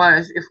question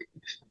was, if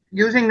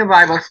using the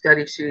Bible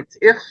study sheets,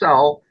 if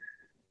so,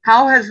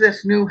 how has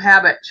this new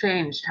habit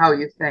changed how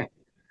you think?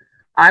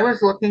 I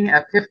was looking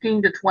at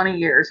 15 to 20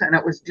 years, and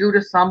it was due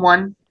to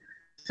someone's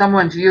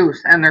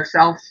use and their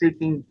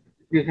self-seeking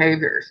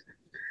behaviors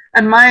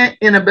and my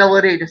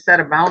inability to set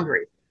a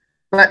boundary.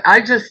 But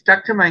I just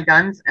stuck to my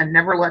guns and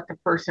never let the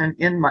person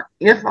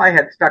if I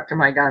had stuck to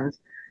my guns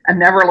and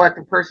never let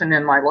the person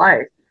in my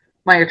life,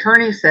 my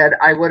attorney said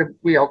I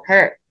would be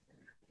okay.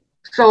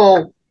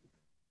 So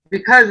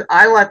because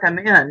I let them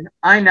in,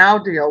 I now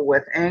deal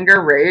with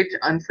anger, rage,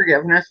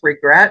 unforgiveness,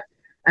 regret,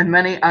 and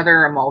many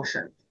other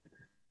emotions.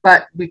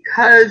 But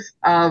because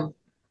of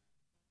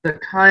the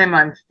time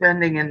I'm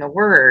spending in the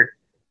Word,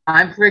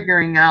 I'm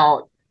figuring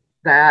out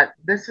that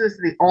this is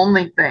the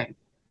only thing.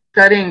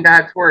 Studying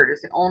God's Word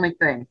is the only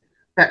thing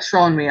that's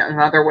shown me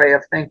another way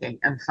of thinking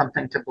and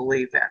something to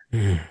believe in.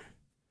 Mm.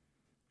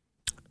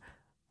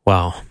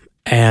 Wow.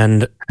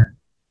 And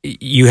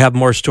you have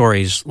more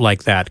stories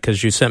like that,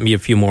 because you sent me a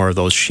few more of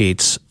those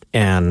sheets.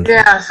 And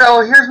yeah,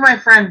 so here's my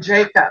friend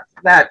Jacob.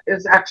 That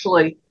is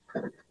actually,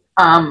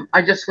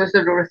 I just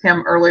visited with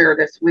him earlier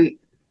this week.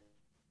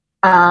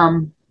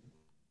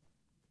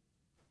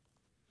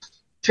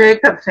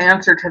 Jacob's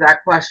answer to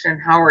that question,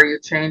 how are you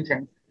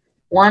changing?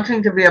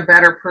 Wanting to be a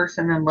better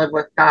person and live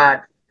with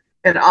God.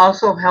 It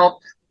also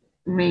helps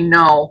me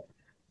know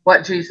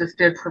what Jesus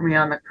did for me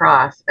on the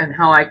cross and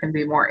how I can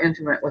be more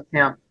intimate with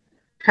him.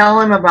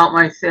 Tell him about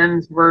my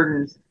sins,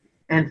 burdens,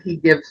 and he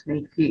gives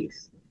me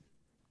peace.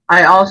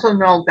 I also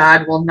know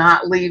God will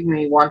not leave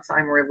me once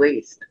I'm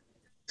released,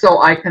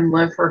 so I can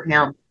live for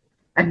him.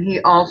 And he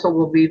also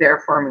will be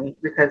there for me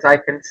because I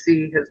can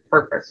see his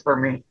purpose for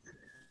me.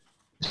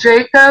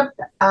 Jacob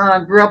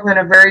grew up in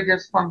a very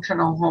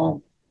dysfunctional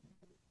home.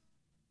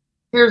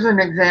 Here's an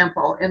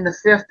example. In the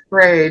 5th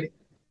grade,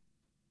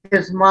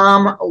 his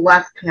mom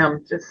left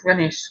him to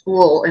finish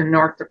school in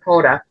North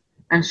Dakota,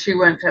 and she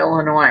went to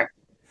Illinois.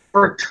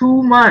 For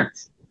 2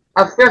 months,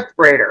 a 5th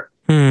grader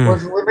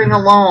was living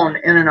alone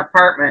in an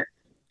apartment.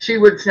 She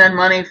would send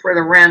money for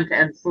the rent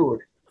and food.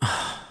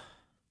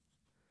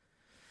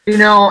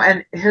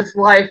 And his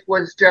life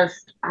was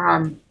just,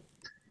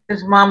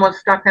 his mom was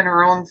stuck in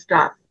her own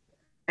stuff.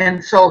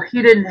 And so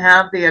he didn't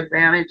have the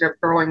advantage of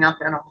growing up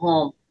in a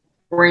home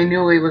where he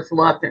knew he was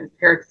loved and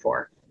cared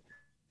for.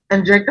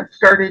 And Jacob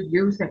started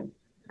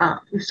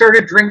he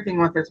started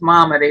drinking with his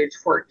mom at age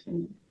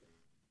 14.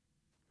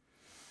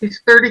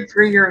 He's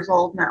 33 years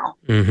old now.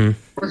 Mm-hmm.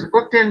 Was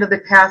booked into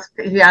the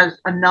he has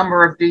a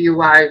number of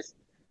DUIs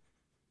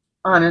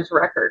on his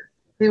record.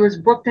 He was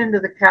booked into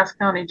the Cass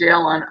County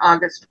Jail on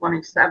August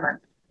 27th.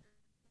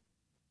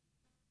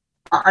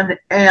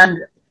 And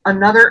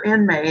another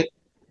inmate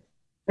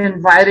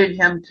invited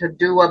him to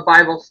do a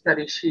Bible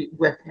study sheet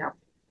with him.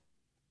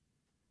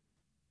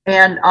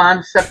 And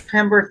on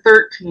September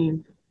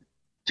 13th,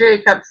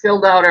 Jacob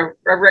filled out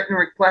a written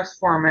request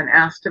form and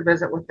asked to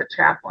visit with the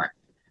chaplain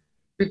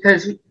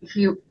because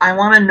I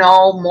want to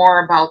know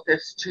more about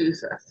this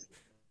Jesus.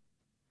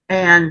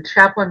 And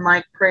Chaplain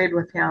Mike prayed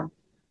with him.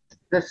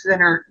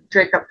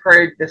 Jacob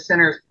prayed the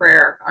sinner's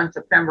prayer on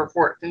September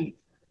 14th.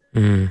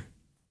 Mm.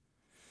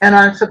 And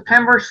on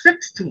September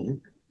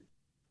 16th,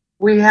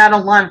 we had a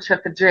lunch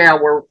at the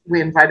jail where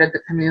we invited the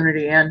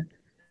community in,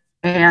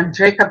 and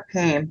Jacob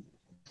came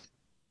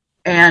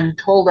and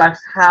told us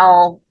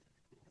how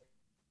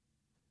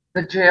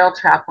the jail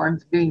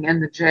chaplains being in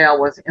the jail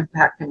was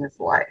impacting his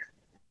life.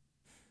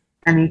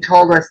 And he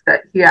told us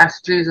that he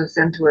asked Jesus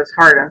into his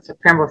heart on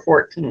September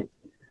 14th.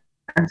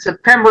 And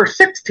September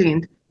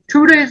 16th,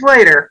 2 days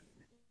later,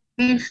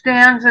 he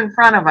stands in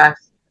front of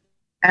us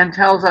and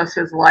tells us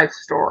his life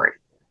story.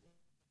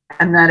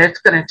 And that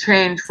it's going to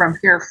change from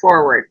here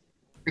forward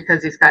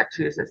because he's got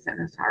Jesus in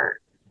his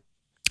heart.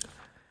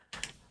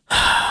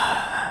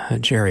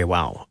 Jerry,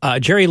 wow.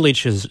 Jerry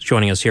Leach is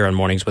joining us here on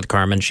Mornings with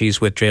Carmen.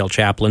 She's with jail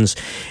chaplains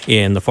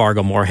in the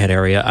Fargo-Moorhead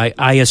area.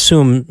 I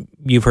assume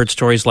you've heard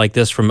stories like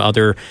this from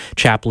other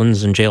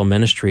chaplains and jail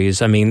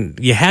ministries. I mean,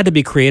 you had to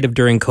be creative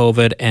during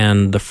COVID,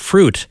 and the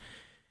fruit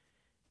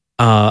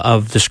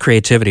of this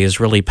creativity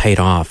has really paid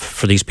off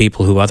for these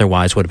people who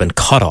otherwise would have been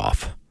cut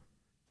off.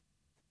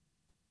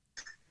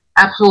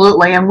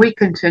 Absolutely, and we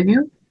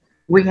continue.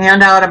 We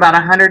hand out about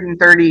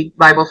 130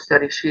 Bible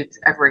study sheets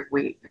every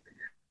week.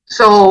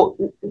 So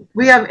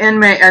we have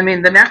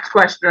the next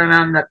question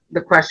on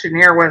the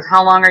questionnaire was,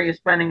 how long are you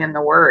spending in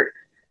the Word?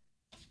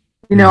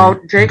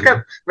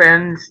 Jacob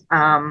spends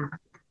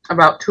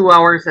about 2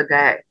 hours a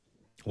day.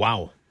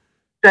 Wow.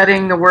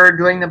 Studying the Word,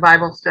 doing the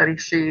Bible study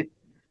sheet.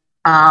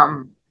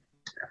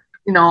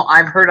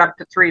 I've heard up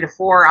to 3 to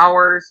 4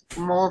 hours.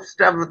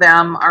 Most of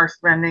them are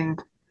spending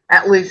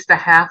at least a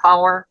half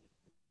hour.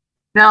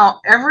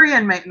 Now, every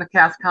inmate in the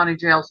Cass County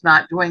Jail is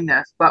not doing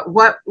this, but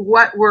what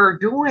we're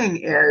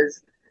doing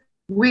is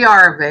we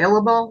are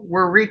available.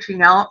 We're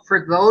reaching out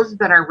for those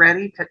that are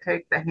ready to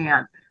take the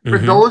hand, for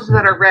those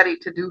that are ready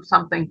to do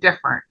something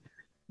different.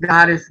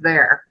 God is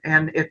there,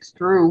 and it's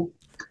through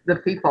the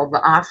people,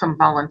 the awesome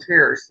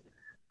volunteers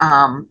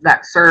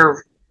that serve,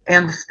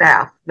 and the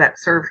staff that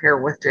serve here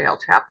with jail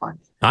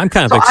chaplains. I'm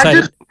kind of excited.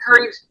 I just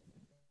encourage.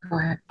 Go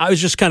ahead. I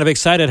was just kind of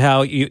excited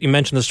how you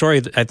mentioned the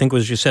story, I think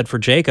was you said for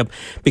Jacob,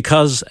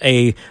 because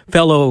a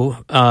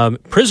fellow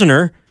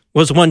prisoner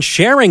was the one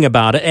sharing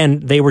about it,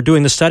 and they were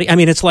doing the study. I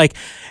mean, it's like,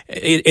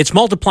 it's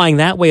multiplying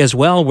that way as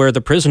well, where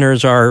the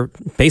prisoners are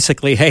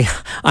basically, hey,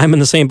 I'm in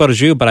the same boat as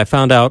you, but I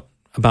found out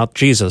about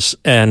Jesus.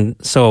 And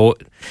so,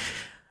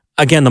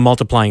 again, the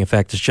multiplying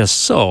effect is just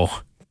so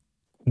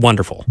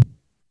wonderful.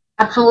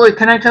 Absolutely.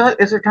 Can I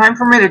is there time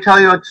for me to tell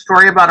you a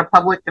story about a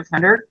public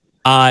defender?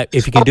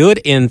 If you can do it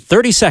in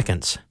 30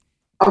 seconds.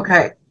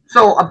 Okay.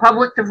 So a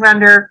public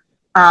defender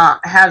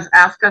has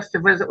asked us to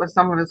visit with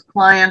some of his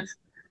clients.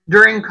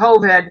 During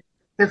COVID,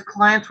 his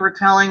clients were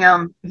telling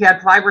him, he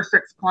had 5 or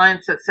 6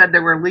 clients that said they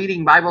were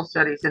leading Bible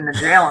studies in the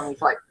jail. And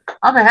he's like,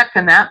 how the heck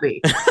can that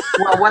be?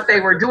 Well, what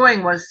they were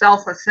doing was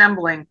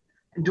self-assembling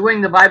and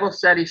doing the Bible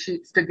study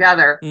sheets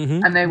together.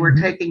 And they were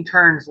taking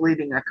turns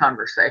leading the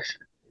conversation.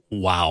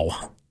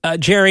 Wow.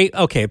 Jerry,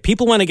 okay, if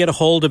people want to get a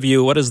hold of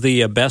you, what is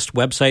the best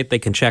website they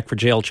can check for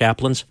jail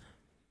chaplains?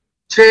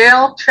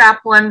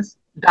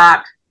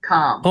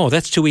 Jailchaplains.com. Oh,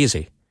 that's too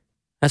easy.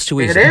 That's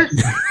too easy. It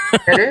is.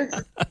 It is.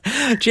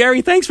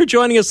 Jerry, thanks for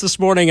joining us this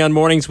morning on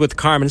Mornings with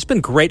Carmen. It's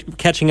been great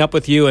catching up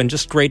with you and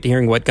just great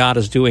hearing what God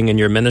is doing in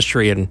your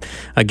ministry and,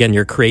 again,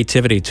 your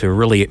creativity to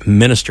really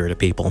minister to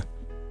people.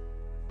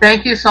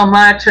 Thank you so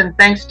much, and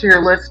thanks to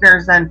your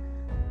listeners. And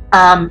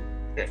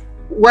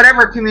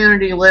whatever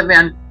community you live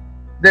in,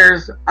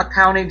 there's a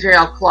county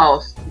jail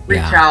close.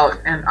 Reach out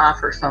and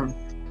offer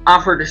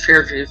to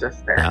share Jesus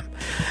there. Yeah.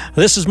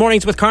 This is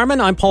Mornings with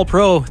Carmen. I'm Paul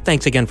Pro.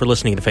 Thanks again for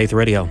listening to Faith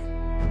Radio.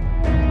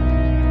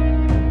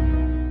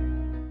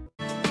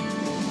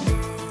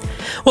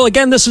 Well,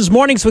 again, this is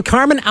Mornings with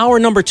Carmen, hour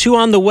number 2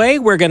 on the way.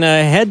 We're going to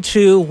head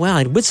to, well,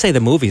 I would say the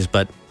movies,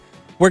 but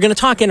we're going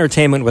to talk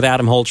entertainment with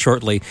Adam Holt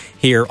shortly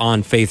here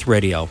on Faith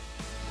Radio.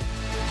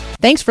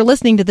 Thanks for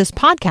listening to this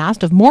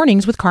podcast of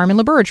Mornings with Carmen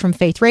LaBerge from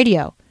Faith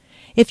Radio.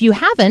 If you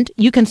haven't,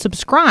 you can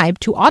subscribe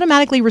to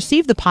automatically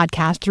receive the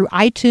podcast through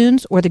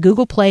iTunes or the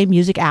Google Play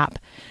Music app.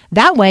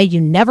 That way, you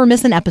never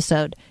miss an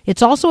episode.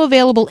 It's also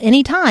available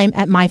anytime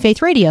at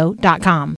myfaithradio.com.